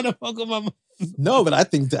still want to fuck with my mom. No, but I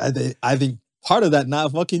think part of that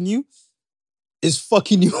not fucking you is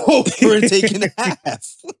fucking you over and taking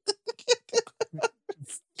half.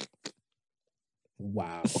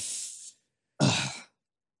 Wow.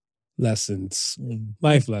 Lessons.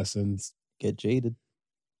 Life lessons. Get jaded.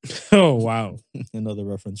 Oh, wow. Another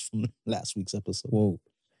reference from last week's episode. Whoa.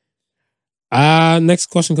 Next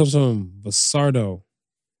question comes from Vasarto.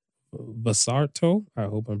 Vasarto? I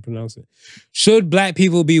hope I'm pronouncing it. Should black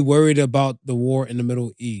people be worried about the war in the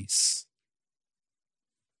Middle East?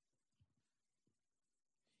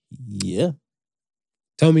 Yeah.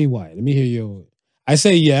 Tell me why. Let me hear your. I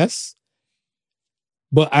say yes,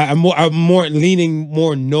 but I'm more leaning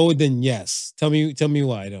more no than yes. Tell me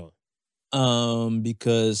why though.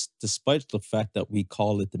 Because despite the fact that we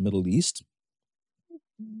call it the Middle East,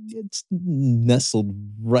 it's nestled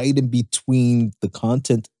right in between the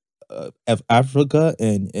continent of Africa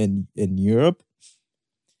and Europe.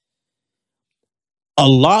 A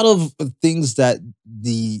lot of things that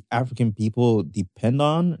the African people depend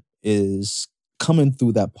on is coming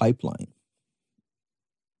through that pipeline.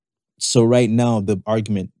 So right now, the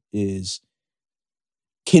argument is,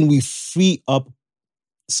 can we free up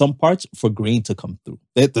some parts for grain to come through?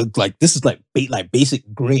 Like this is like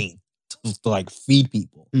basic grain to like feed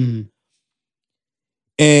people. Mm.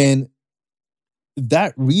 And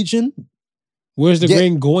that region, where's the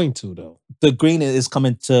grain going to though? The grain is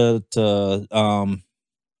coming to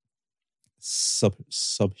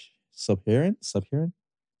sub-Saharan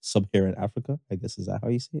Africa, I guess, is that how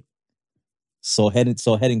you say it? So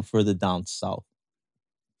heading further down south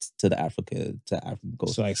to the African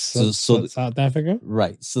coast. So like South Africa?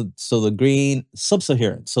 Right. So the grain,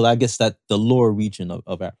 sub-Saharan. So I guess that the lower region of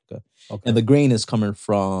Africa. Okay. And the grain is coming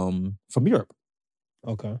from Europe.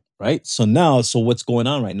 Okay. Right? So what's going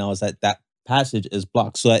on right now is that passage is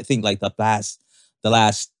blocked. So I think like the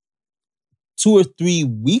last 2 or 3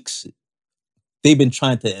 weeks, they've been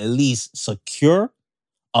trying to at least secure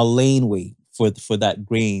a laneway for that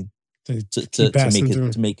grain to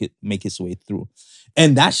make its way through.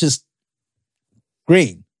 And that's just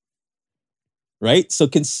grain. Right? So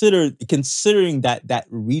considering that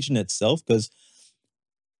region itself, because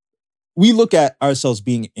we look at ourselves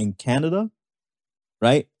being in Canada,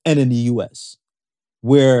 right? And in the US,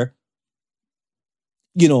 where,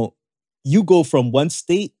 you know, you go from one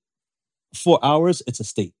state, 4 hours, it's a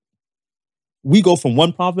state. We go from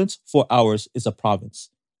one province, 4 hours, it's a province.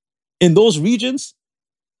 In those regions,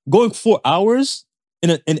 going 4 hours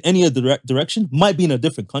in any other direction might be in a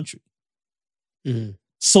different country. Mm-hmm.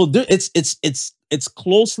 So it's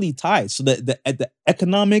closely tied. So the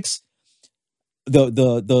economics,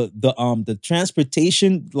 the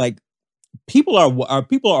transportation, like people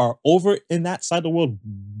are over in that side of the world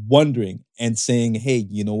wondering and saying, hey,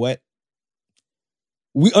 you know what?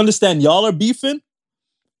 We understand y'all are beefing,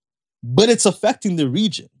 but it's affecting the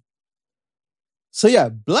region. So yeah,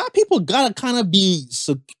 black people gotta kind of be,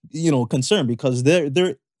 concerned because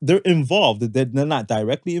they're involved. They're not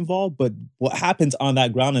directly involved, but what happens on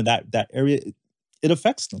that ground in that area, it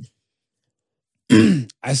affects them.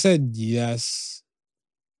 I said yes.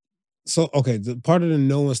 So okay, the part of the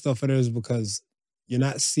no and stuff is because you're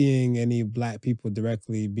not seeing any black people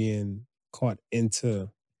directly being caught into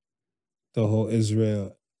the whole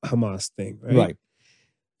Israel Hamas thing, right? Right.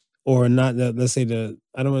 Or not, let's say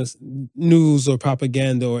I don't want news or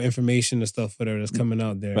propaganda or information or stuff whatever that's coming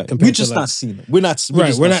out there. Right. We're just not seeing them. We're not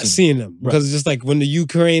seeing them. Because it's just like when the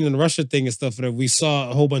Ukraine and Russia thing and stuff whatever, we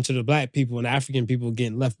saw a whole bunch of the black people and African people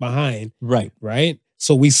getting left behind. Right. Right?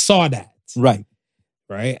 So we saw that. Right.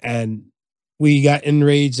 Right? And we got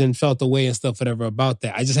enraged and felt the way and stuff whatever about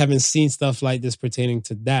that. I just haven't seen stuff like this pertaining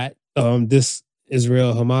to that. This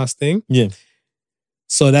Israel Hamas thing. Yeah.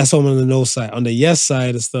 So that's on the no side. On the yes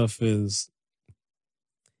side of stuff is,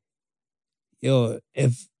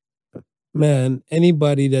 if Man,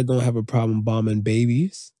 anybody that don't have a problem bombing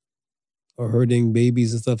babies or hurting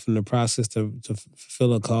babies and stuff in the process to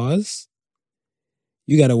fulfill a cause,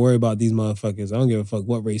 you got to worry about these motherfuckers. I don't give a fuck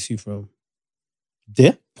what race you from.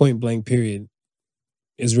 Yeah. Point blank, period.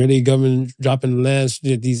 Israeli government dropping lands,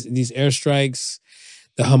 these airstrikes,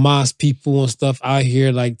 the Hamas people and stuff out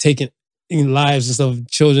here like taking lives and stuff,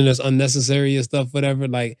 children that's unnecessary and stuff, whatever.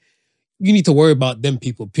 Like, you need to worry about them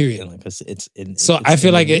people, period. Yeah, because I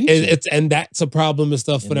feel like it's and that's a problem and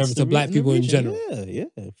stuff, whatever, to black people in general. Yeah,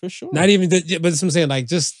 for sure. Not even, but that's what I'm saying, like,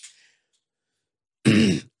 just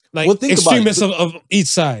like extremists of each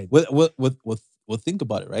side. Well, think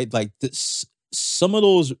about it, right? Like some of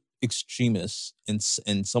those extremists and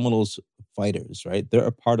some of those fighters, right? They're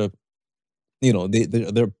a part of,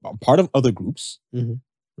 they're part of other groups,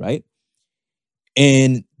 right?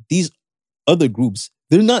 And these other groups,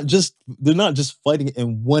 they're not just fighting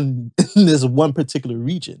in this one particular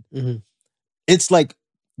region. It's like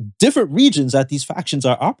different regions that these factions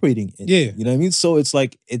are operating in. Yeah, you know what I mean. So it's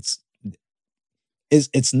like it's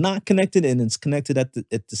not connected, and it's connected at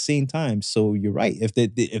the same time. So you're right. If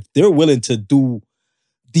they're willing to do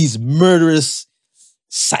these murderous,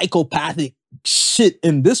 psychopathic shit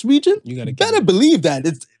in this region, you better believe that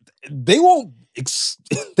they won't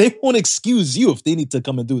excuse you if they need to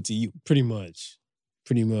come and do it to you. Pretty much.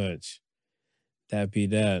 That be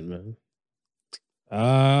that, man.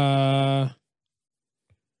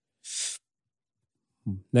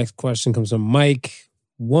 'Next question comes from Mike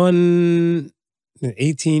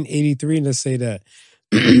 1883. Let's say that.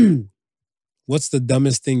 What's the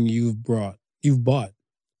dumbest thing you've bought? What's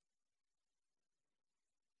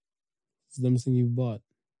the dumbest thing you've bought?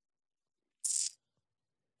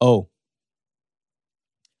 Oh.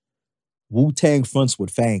 Wu-Tang fronts with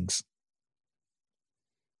fangs.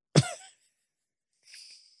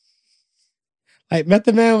 Like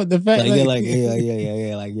Method Man with the fangs. Like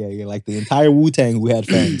the entire Wu-Tang who had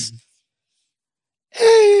fangs.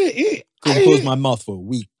 Couldn't close my mouth for a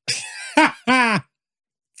week. I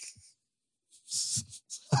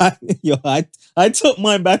took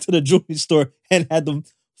mine back to the jewelry store and had them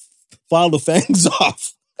file the fangs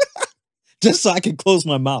off. Just so I could close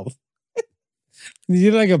my mouth.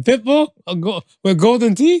 You like a pit bull with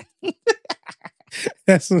golden teeth?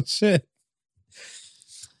 That's some shit.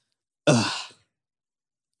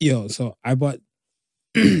 Yo, so I buy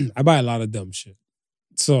a lot of dumb shit.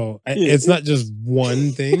 So it's not just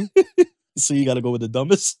one thing. So you got to go with the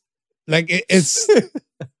dumbest. Like there's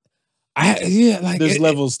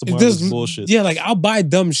levels to Marvel's bullshit. Yeah, like I'll buy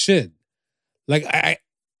dumb shit. Like I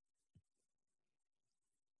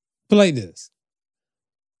put like this.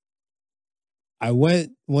 I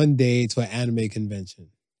went one day to an anime convention,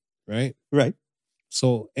 right? Right.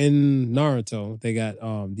 So in Naruto, they got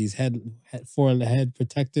these head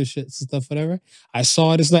protector shits and stuff, whatever. I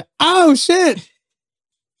saw it, it's like, oh shit.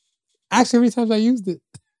 Actually, every time I used it.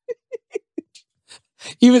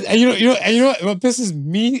 Even and you know what pisses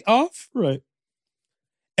me off? Right.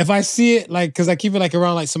 If I see it, like, because I keep it like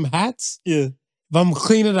around like some hats. Yeah. If I'm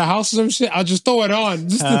cleaning the house or some shit, I'll just throw it on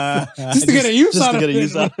just to get a use out of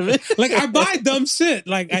it. Like I buy dumb shit.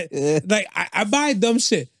 Like I buy dumb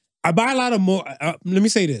shit. I buy a lot of more. Let me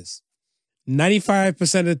say this: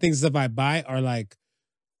 95% of the things that I buy are like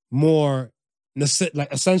more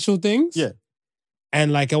like essential things. Yeah.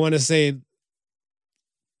 And like I want to say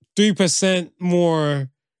 3% more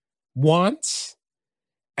wants,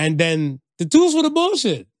 and then the 2's for the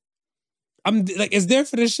bullshit. I'm like, it's there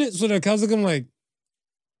for the shit. So the cows I'm like,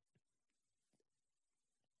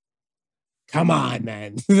 come on,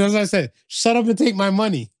 man. As I said, shut up and take my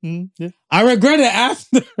money. Yeah. I regret it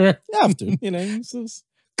after. You know,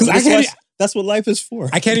 because that's what life is for.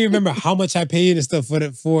 I can't even remember how much I paid and stuff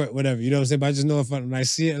for it, whatever. You know what I'm saying? But I just know when I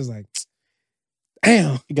see it, I was like,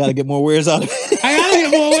 damn. You gotta get more wares out of it. I gotta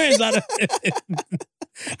get more wares out of it.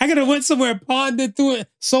 I could have went somewhere, pawned it, through it,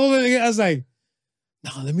 sold it again. I was like,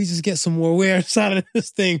 no, let me just get some more wares out of this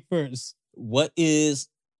thing first. Do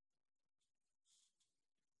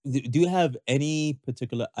you have any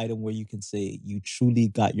particular item where you can say you truly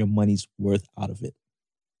got your money's worth out of it?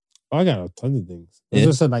 Oh, I got a ton of things. I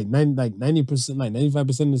just said like 90%, like 95%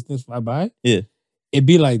 of the stuff I buy. Yeah. It'd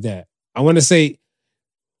be like that. I want to say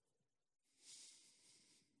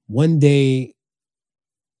one day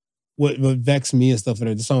what vexed me and stuff,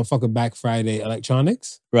 and just on fucking Black Friday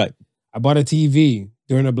electronics. Right. I bought a TV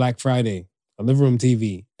during a Black Friday, a living room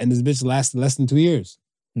TV, and this bitch lasted less than 2 years.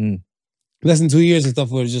 Less than 2 years and stuff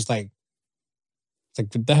was just like, it's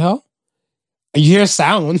like, what the hell? You hear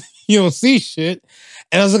sound, you don't see shit.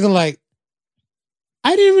 And I was looking like,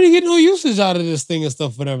 I didn't really get no usage out of this thing and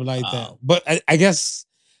stuff, whatever like that. But I guess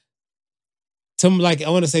like I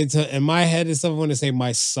want to say in my head and stuff, I want to say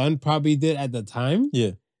my son probably did at the time.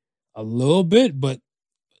 Yeah. A little bit, but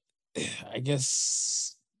I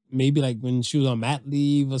guess maybe like when she was on mat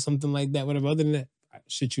leave or something like that, whatever. Other than that,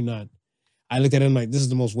 shit you not. I looked at him like, this is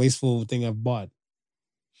the most wasteful thing I've bought.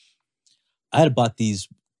 I had bought these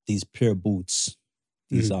pair of boots.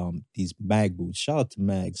 These mag boots. Shout out to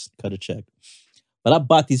Mags, cut a check. But I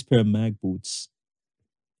bought these pair of mag boots.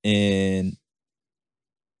 And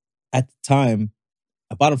at the time,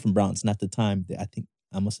 I bought them from Browns. And at the time, I think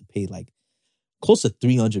I must have paid like close to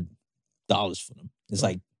 $300 for them. It's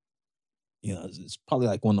like, you know, it's probably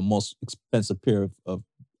like one of the most expensive pair of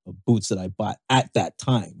boots that I bought at that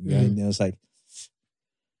time. Right? And it was like,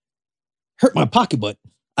 hurt my pocket, but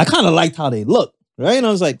I kind of liked how they look. Right. And I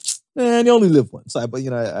was like, man, you only live once. I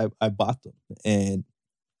bought them. And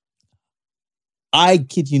I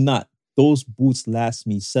kid you not, those boots last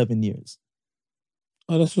me 7 years.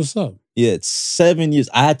 Oh, that's what's up. Yeah, it's 7 years.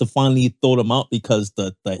 I had to finally throw them out because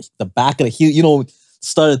the back of the heel, you know,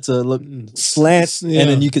 started to look slant, and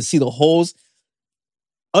then you could see the holes.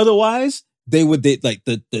 Otherwise,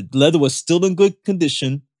 the leather was still in good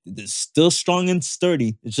condition. It's still strong and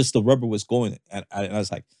sturdy. It's just the rubber was going. And I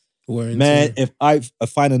was like, man, if I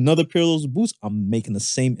find another pair of those boots, I'm making the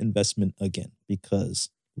same investment again. Because,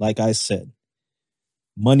 like I said,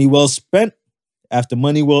 money well spent after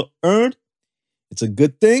money well earned, it's a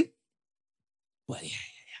good thing. But yeah,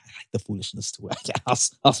 I like the foolishness too.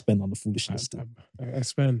 I'll spend on the foolishness too. I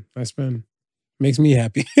spend. Makes me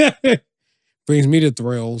happy. Brings me to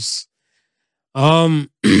thrills.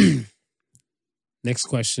 Next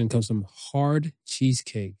question comes from Hard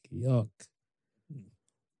Cheesecake. Yuck.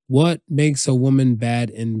 What makes a woman bad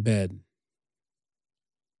in bed?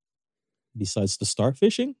 Besides the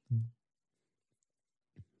starfishing?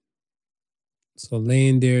 So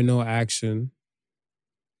laying there, no action.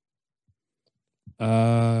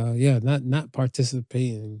 Not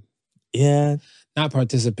participating. Yeah. Not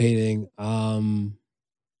participating. I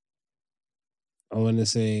want to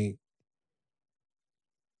say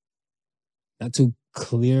not too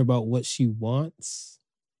clear about what she wants.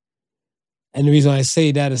 And the reason I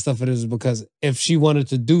say that and stuff is because if she wanted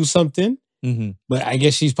to do something, but I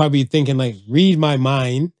guess she's probably thinking like, read my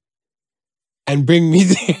mind and bring me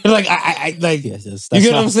there. Like I like, yes, you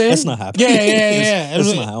get what I'm saying? That's not happening. Yeah.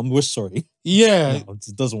 That's not happening. We're sorry. Yeah. No,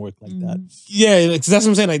 it doesn't work like that. Yeah, that's what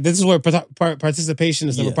I'm saying. Like, this is where participation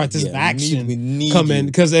is, like, participation we need come in.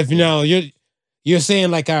 Because if, you know, you're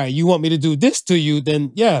saying, like, all right, you want me to do this to you,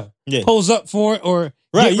 then, pose up for it or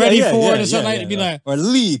get ready for it or something like that. Be like, or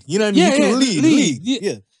lead. You know what I mean? You can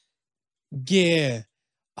lead. Yeah.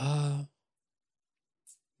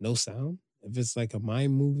 No sound. If it's like a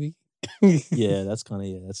mime movie. that's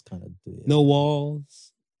kind of no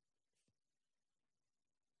walls.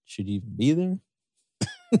 Should you even be there?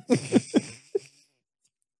 It's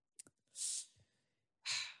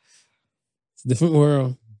a different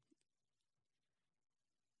world.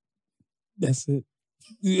 That's it.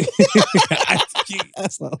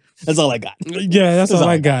 That's all I got. Yeah, that's all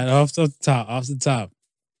I got. Off the top.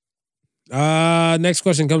 Next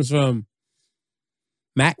question comes from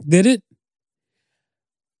MakDidIt.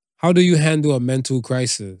 How do you handle a mental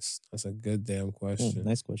crisis? That's a good damn question.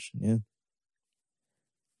 Nice question, yeah.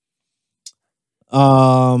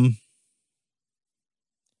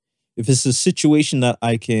 If it's a situation that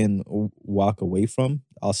I can walk away from,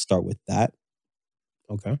 I'll start with that.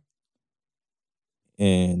 Okay.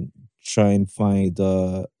 And try and find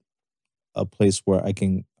a place where I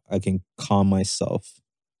can calm myself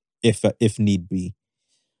if need be.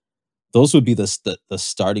 Those would be the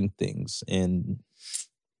starting things. And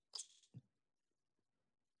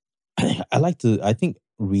I think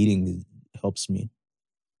reading helps me.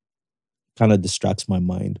 Kind of distracts my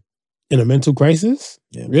mind. In a mental crisis?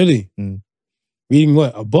 Yeah. Really? Reading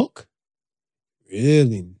what? A book?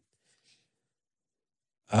 Really?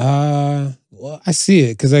 Well, I see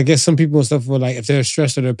it because I guess some people and stuff will, like, if they're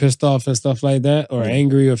stressed or they're pissed off and stuff like that, or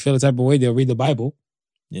angry or feel the type of way, they'll read the Bible.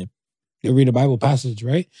 Yeah. They'll read a Bible passage,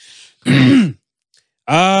 right?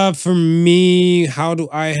 For me, how do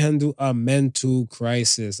I handle a mental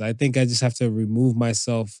crisis? I think I just have to remove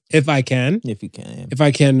myself, if I can. If you can. Yeah. If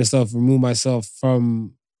I can, remove myself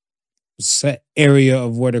from set area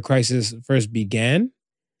of where the crisis first began.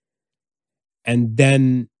 And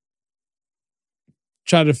then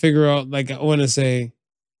try to figure out, like, I want to say,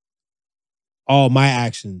 all my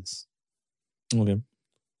actions. Okay.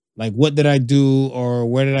 Like, what did I do or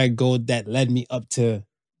where did I go that led me up to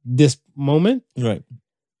this moment? Right.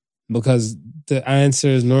 Because the answer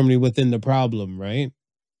is normally within the problem, right?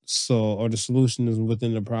 So, or the solution is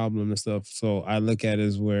within the problem and stuff. So I look at it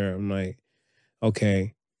as where I'm like,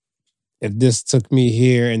 okay, if this took me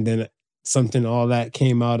here and then something, all that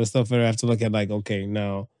came out and stuff, I have to look at like, okay,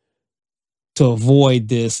 now to avoid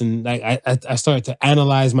this, and like I started to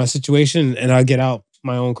analyze my situation, and I get out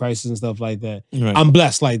my own crisis and stuff like that. Right. I'm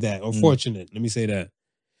blessed like that, or fortunate. Let me say that.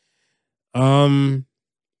 So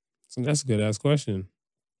that's a good ass question.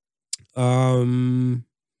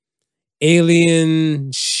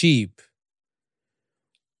 Alien Sheep.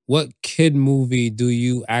 What kid movie do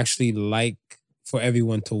you actually like for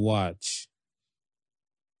everyone to watch?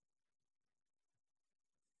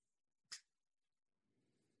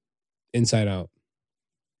 Inside Out.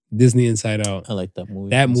 Disney Inside Out. I like that movie.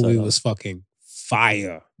 That movie was fucking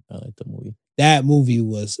fire. I like that movie. That movie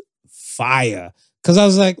was fire. Because I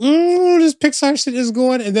was like, this Pixar shit is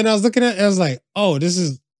going. And then I was looking at it and I was like, oh, this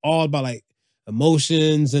is all about like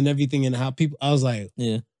emotions and everything and how people, I was like,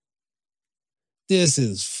 yeah, this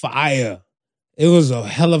is fire. It was a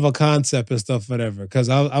hell of a concept and stuff, whatever. Because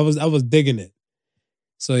I was digging it.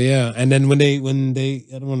 So yeah. And then when they,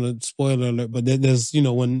 I don't want to spoil alert, but there's,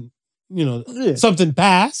 when, something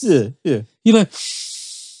passed. Yeah. You're like,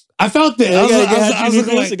 I felt it. I was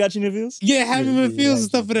looking like, it got you new feels? Yeah, having new feels and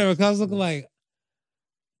stuff, whatever. Because I was looking like,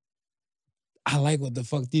 I like what the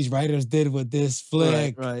fuck these writers did with this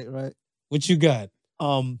flick. Right. What you got?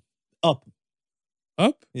 Up.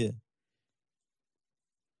 Up? Yeah.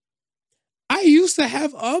 I used to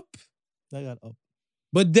have Up. I got Up.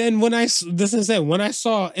 But then when I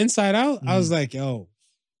saw Inside Out, I was like, yo,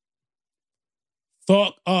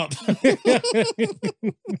 fuck Up.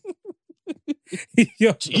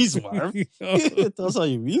 Yo, jeez, Marv. That's how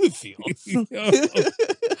you really feel.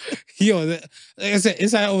 Yo, like I said,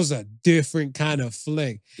 Inside Out was a different kind of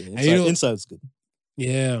flick. Yeah, Inside's good.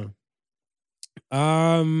 Yeah.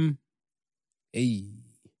 Hey.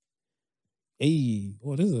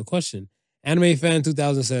 Oh, this is a question. Anime Fan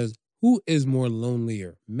 2000 says, who is more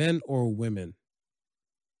lonelier, men or women?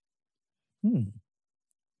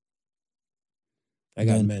 I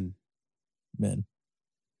got men. Men.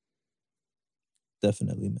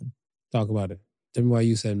 Definitely men. Talk about it. Tell me why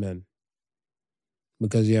you said men.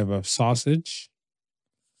 Because you have a sausage?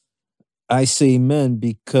 I say men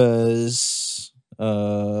because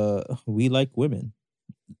we like women.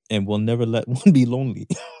 And we'll never let one be lonely.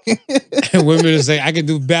 And women will say, I can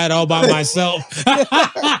do bad all by myself.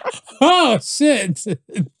 Oh, shit.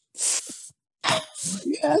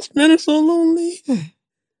 Yes, men are so lonely. Men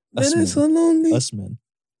are so lonely. Us men.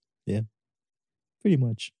 Yeah. Pretty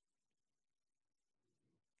much.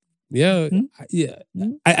 Yeah. Yeah.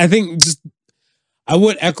 I think just, I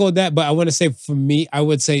would echo that, but I want to say for me, I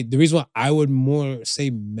would say the reason why I would more say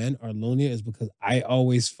men are lonelier is because I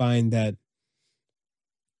always find that,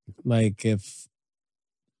 like, if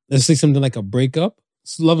let's say something like a breakup,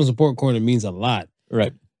 love and support corner means a lot,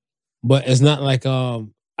 right? But it's not like I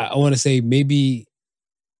want to say maybe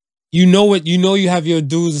you have your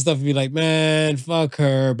dudes and stuff and be like, man, fuck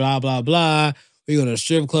her, blah blah blah. We go to a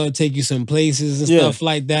strip club, take you some places and stuff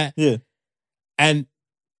like that. Yeah, and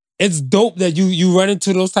it's dope that you run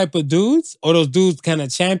into those type of dudes, or those dudes kind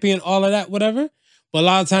of champion all of that, whatever. But a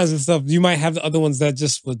lot of times and stuff, you might have the other ones that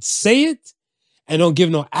just would say it and don't give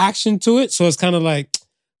no action to it. So it's kind of like,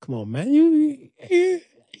 come on, man,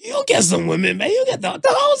 you'll get some women, man. You get the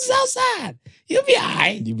houses outside. You'll be all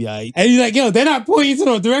right. You'll be all right. And you're like, yo, they're not pointing you to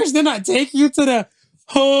no direction. They're not taking you to the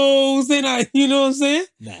hoes. They're not, you know what I'm saying?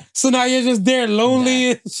 Nah. So now you're just there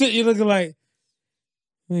lonely and shit. You're looking like,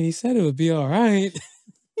 well, he said it would be all right.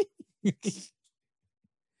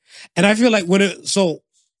 And I feel like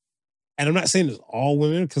and I'm not saying it's all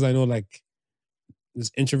women, because I know like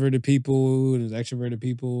there's introverted people, there's extroverted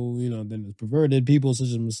people, then there's perverted people such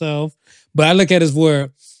as myself. But I look at it as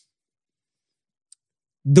where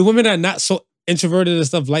the women that are not so introverted and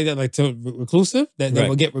stuff like that, like to reclusive, that they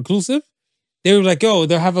will get reclusive, they were like, they'll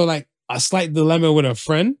have a slight dilemma with a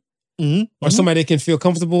friend or somebody they can feel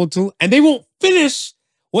comfortable to, and they won't finish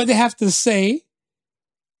what they have to say,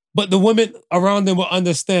 but the women around them will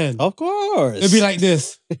understand. Of course. It'll be like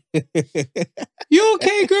this. You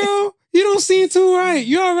okay, girl? You don't seem too right.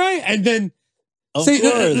 You all right? And then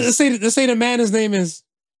let's say the man, his name is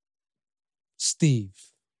Steve.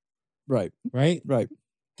 Right. Right? Right.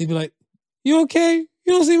 They'd be like, you okay? You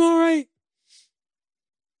don't seem all right.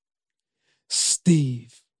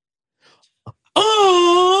 Steve.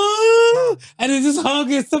 Oh! And then just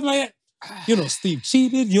hug and stuff like that. Steve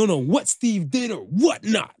cheated. You don't know what Steve did or what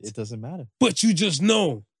not. It doesn't matter. But you just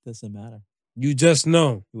know. Doesn't matter. You just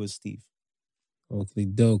know. It was Steve. Oakley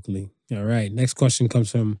Dokley. All right. Next question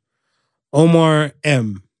comes from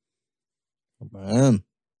Omar.M. Omar.M.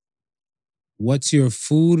 What's your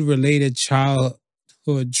food-related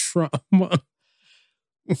childhood trauma?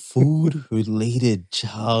 Food-related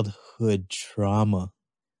childhood trauma.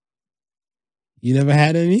 You never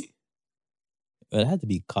had any? It had to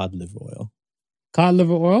be cod liver oil. Cod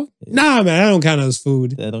liver oil? Yeah. Nah, man, that don't count as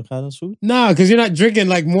food. That don't count as food? Nah, because you're not drinking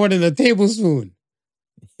like more than a tablespoon.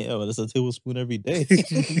 Yeah, but it's a tablespoon every day.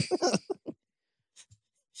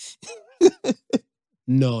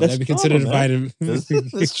 No, That's that'd be considered a trauma, vitamin.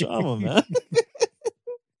 That's trauma, man.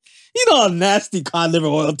 You know how nasty cod liver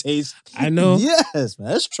oil tastes. I know. Yes, man.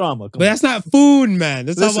 That's trauma. But that's not food, man.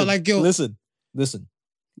 That's all about like, yo. Listen.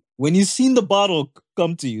 When you seen the bottle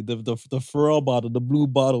come to you, the Pharrell bottle, the blue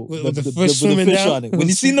bottle, with the fish on it. When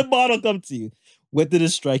you seen the bottle come to you, what did it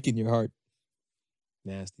strike in your heart?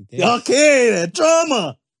 Nasty thing. Okay,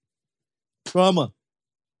 trauma.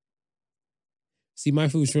 See, my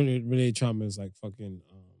food related trauma is like fucking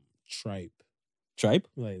tripe. Tripe?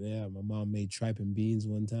 Like, yeah, my mom made tripe and beans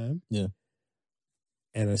one time. Yeah.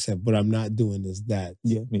 And I said, but I'm not doing that.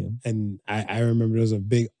 Yeah. And I remember there was a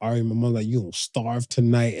big argument. My mom like, you gonna starve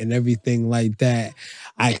tonight and everything like that.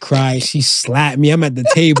 I cried. She slapped me. I'm at the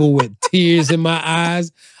table with tears in my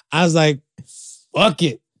eyes. I was like, fuck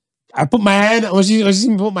it. I put my hand out. When she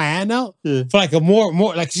seen me put my hand out, for like a more,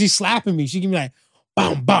 like she's slapping me. She give me like,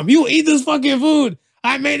 bam, bam, you eat this fucking food.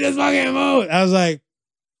 I made this fucking food. I was like,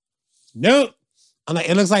 nope. I'm like,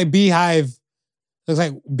 it looks like beehive. Looks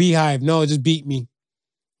like beehive. No, just beat me.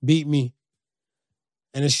 And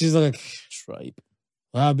then she's like, tripe.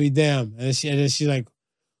 Well, I'll be damned. And then she like,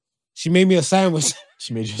 she made me a sandwich.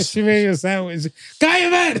 She made me a sandwich. Got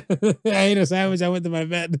your bed. I ate a sandwich. I went to my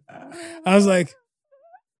bed. I was like,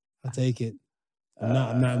 I'll take it.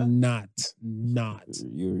 I'm not.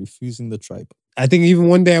 You're refusing the tripe. I think even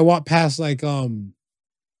one day I walked past like it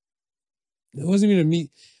wasn't even a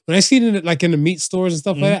meat. When I see it in like in the meat stores and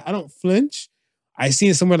stuff like that, I don't flinch. I see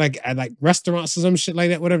it somewhere like at like restaurants or some shit like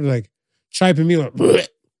that, whatever, like tripe and meat. Like, bleh.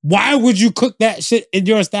 Why would you cook that shit in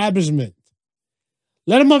your establishment?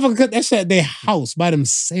 Let a motherfucker cook that shit at their house by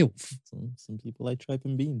themselves. Some people like tripe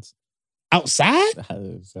and beans. Outside?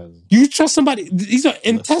 You trust somebody? These are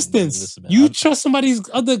intestines. Listen, man, you trust somebody's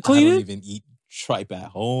other cleaning? I don't even eat tripe at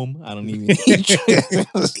home. I don't even eat tripe.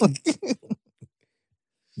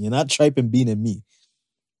 You're not tripe and bean and me.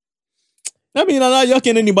 I mean, I'm not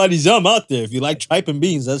yucking anybody's yum out there. If you like tripe and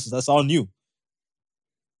beans, that's on you.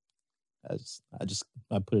 I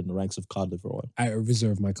put it in the ranks of cod liver oil. I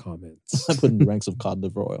reserve my comments. I put it in the ranks of cod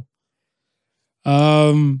liver oil.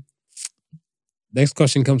 Next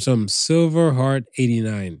question comes from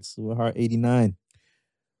Silverheart89. Silverheart89.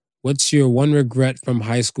 What's your one regret from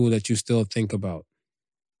high school that you still think about?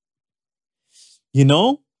 You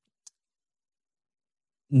know,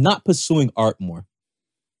 not pursuing art more.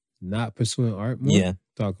 Not pursuing art more? Yeah.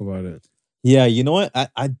 Talk about it. Yeah, you know what?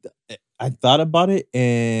 I thought about it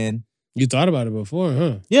and you thought about it before,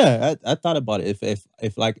 huh? Yeah, I thought about it.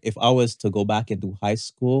 If I was to go back into high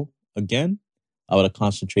school again, I would have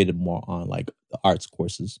concentrated more on like the arts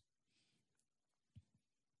courses.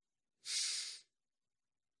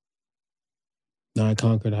 No, I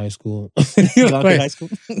conquered high school. High school?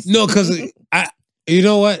 No, because you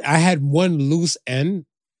know what? I had one loose end,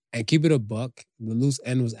 and keep it a buck. The loose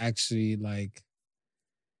end was actually like,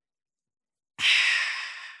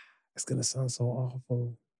 it's gonna sound so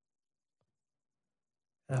awful.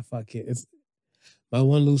 Fuck it. My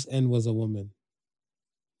one loose end was a woman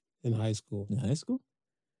in high school. In high school?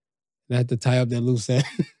 And I had to tie up that loose end.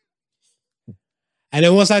 And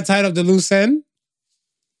then once I tied up the loose end,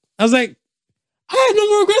 I was like, I had no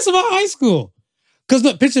more regrets about high school. Because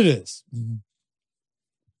look, picture this. Mm-hmm.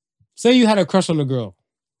 Say you had a crush on a girl,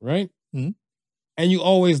 right? Mm-hmm. And you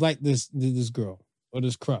always liked this girl or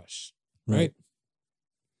this crush, right?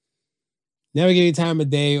 Never give you time of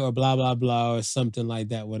day or blah, blah, blah, or something like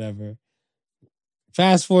that, whatever.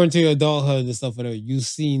 Fast forward into your adulthood and stuff, whatever, you've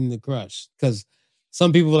seen the crush. Because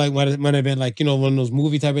some people like might have been like, you know, one of those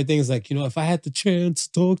movie type of things, like, you know, if I had the chance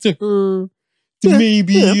to talk to her,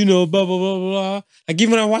 maybe, you know, blah, blah, blah, blah. Like,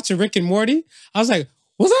 even when I watched Rick and Morty, I was like,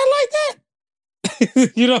 was I like that?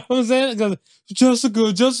 You know what I'm saying? Because Jessica,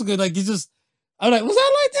 like, I'm like, was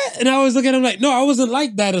I like that? And I always look at him like, no, I wasn't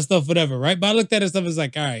like that and stuff, whatever, right? But I looked at it and stuff, it's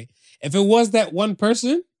like, all right, if it was that one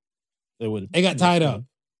person, it got tied up.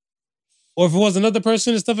 Or if it was another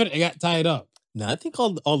person and stuff, it got tied up. No, I think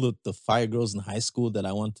all the fire girls in high school that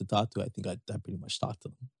I wanted to talk to, I think I pretty much talked to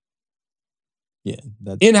them. Yeah.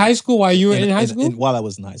 In high school, while you were in high school? While I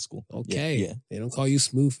was in high school. Okay. Yeah. They don't call you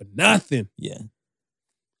smooth for nothing. Yeah.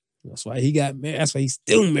 That's why he got married. That's why he's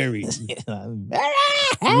still married.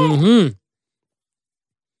 Mm-hmm.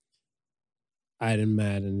 I didn't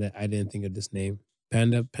mad and I didn't think of this name.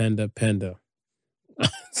 Panda-Panda-Panda.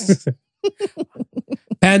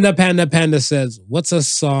 Panda says, what's a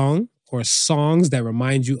song or songs that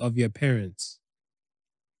remind you of your parents?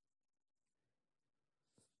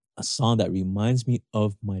 A song that reminds me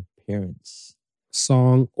of my parents.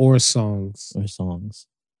 Song or songs. Or songs.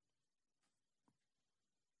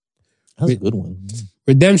 That's a good one.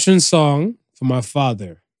 Redemption Song for my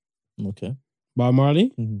father. Okay. Bob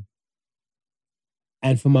Marley. Mm-hmm.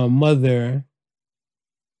 And for my mother,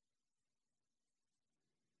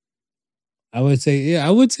 I would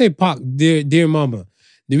say Pac, Dear Mama.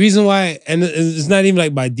 The reason why, and it's not even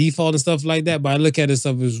like by default and stuff like that, but I look at it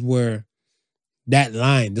stuff as where that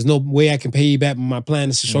line, there's no way I can pay you back, but my plan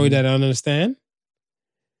is to show you that I don't understand.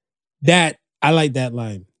 That, I like that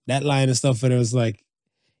line. That line and stuff, and it was like,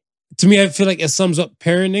 to me, I feel like it sums up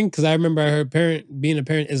parenting, because I remember I heard being a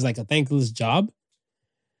parent is like a thankless job.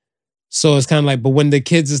 So it's kind of like, but when the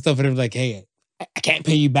kids and stuff, and they're like, hey, I can't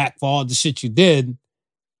pay you back for all the shit you did,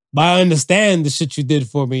 but I understand the shit you did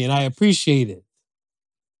for me and I appreciate it.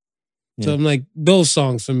 Yeah. So I'm like, those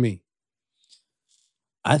songs for me.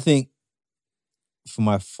 I think for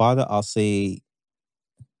my father, I'll say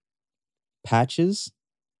Patches.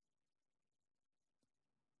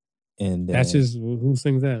 And then, Patches, who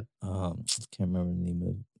sings that? I can't remember the name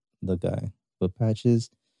of the guy, but Patches.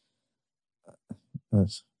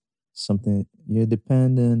 Something, you're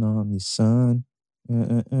dependent on me, son.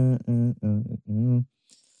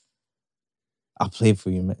 I'll play it for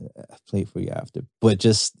you. I'll play it for you after. But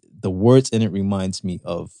just the words in it reminds me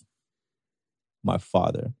of my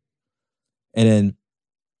father. And then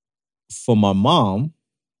for my mom,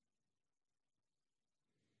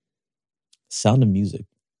 Sound of Music.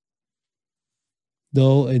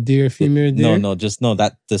 Though a dear female dear? No,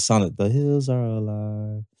 that the sound of the hills are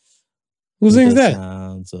alive. Who sings that?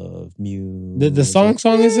 Sounds of music. The song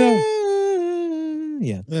itself?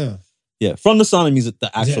 Yeah. From the Sound of Music, the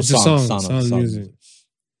actual sound of music.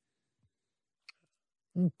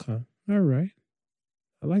 Okay. All right.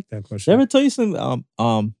 I like that question. Did I ever tell you something?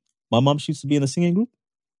 My mom, she used to be in a singing group.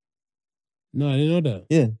 No, I didn't know that.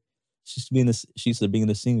 Yeah. She used to be in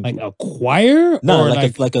a singing group. Like a choir? No,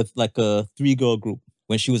 like a 3-girl group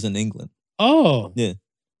when she was in England. Oh. Yeah.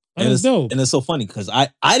 And it's dope. And it's so funny because I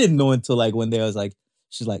didn't know until like one day I was like,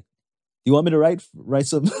 she's like, do you want me to write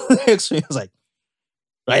some lyrics for you? I was like,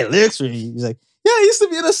 write lyrics for you? He's like, yeah, I used to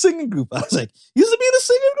be in a singing group. I was like, you used to be in a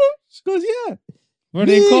singing group? She goes, yeah. What are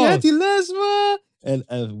they called? Auntie Lesma. And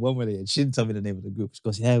one more day, she didn't tell me the name of the group. She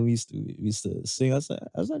goes, yeah, we used to sing. I was like,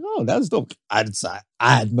 oh, that's dope. I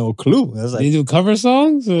had no clue. I was like, they do cover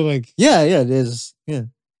songs or like? Yeah, there's, yeah.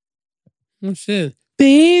 Oh shit.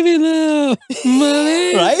 Baby love,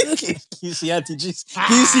 money. Right? Can you see Auntie G?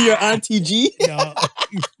 Can you see your Auntie G? No.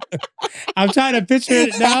 I'm trying to picture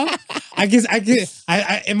it now. I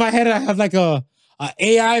in my head I have like a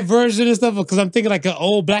AI version and stuff because I'm thinking like an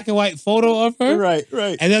old black and white photo of her. Right.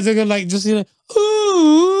 And then they're gonna like just ooh,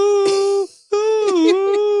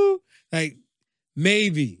 ooh. Like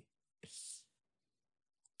maybe.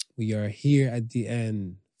 We are here at the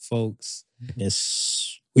end, folks.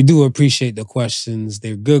 Yes. We do appreciate the questions.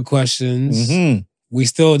 They're good questions. Mm-hmm. We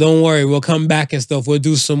still, don't worry, we'll come back and stuff. We'll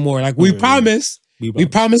do some more. Like we promised. We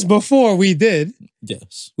promised before we did.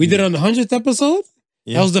 Yes. We did on the 100th episode.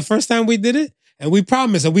 Yeah. That was the first time we did it. And we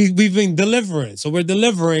promised. And we've been delivering. So we're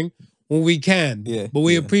delivering when we can. Yeah. But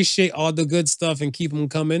we appreciate all the good stuff and keep them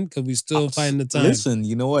coming because we still finding the time. Listen,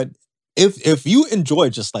 you know what? If you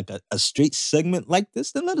enjoy just like a straight segment like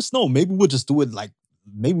this, then let us know. Maybe we'll just do it like,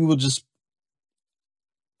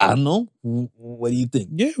 I don't know. What do you think?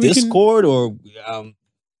 Yeah, Discord or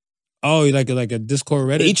oh, like a Discord,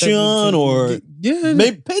 Reddit, Patreon, or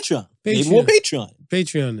maybe Patreon. Maybe we'll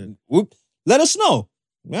Patreon. Let us know.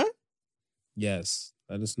 Yeah. Yes,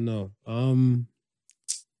 let us know.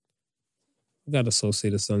 We got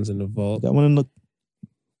Associated Sons in the vault. That one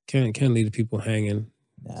can't leave the people hanging.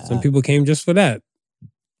 Nah. Some people came just for that.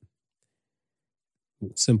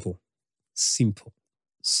 Simple.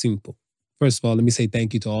 First of all, let me say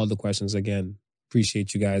thank you to all the questions again.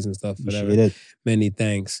 Appreciate you guys and stuff. Whatever. Many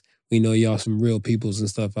thanks. We know y'all some real peoples and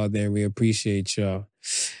stuff out there, and we appreciate y'all.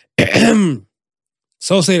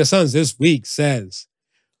 Associated Sons this week says,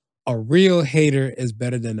 a real hater is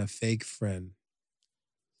better than a fake friend.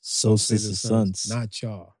 Associated Sons. Not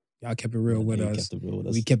y'all. Y'all kept it real with us.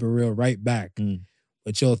 We kept it real right back.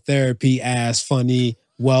 With your therapy ass, funny,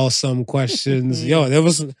 some questions. Yo, there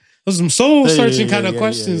was some soul searching kind of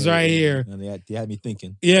questions right here. And they had me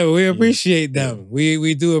thinking. Yeah, we appreciate them. Yeah.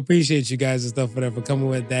 We do appreciate you guys and stuff for coming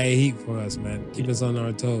with that heat for us, man. Keep us on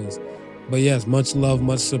our toes. But yes, much love,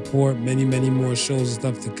 much support, many, many more shows and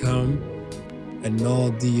stuff to come. And all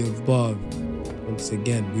the above. Once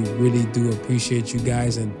again, we really do appreciate you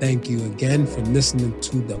guys, and thank you again for listening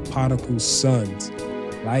to the Particle Sons.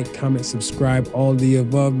 Like, comment, subscribe, all the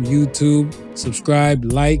above. YouTube, subscribe,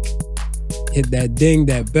 like, hit that ding,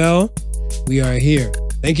 that bell. We are here.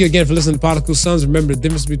 Thank you again for listening to Particle Sons. Remember the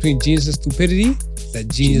difference between genius and stupidity? That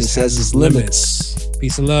genius has its limits.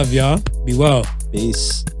 Peace and love, y'all. Be well.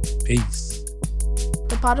 Peace. Peace.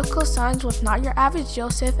 The Particle Sons with Not Your Average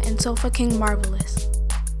Joseph and Sofa King Marvelous.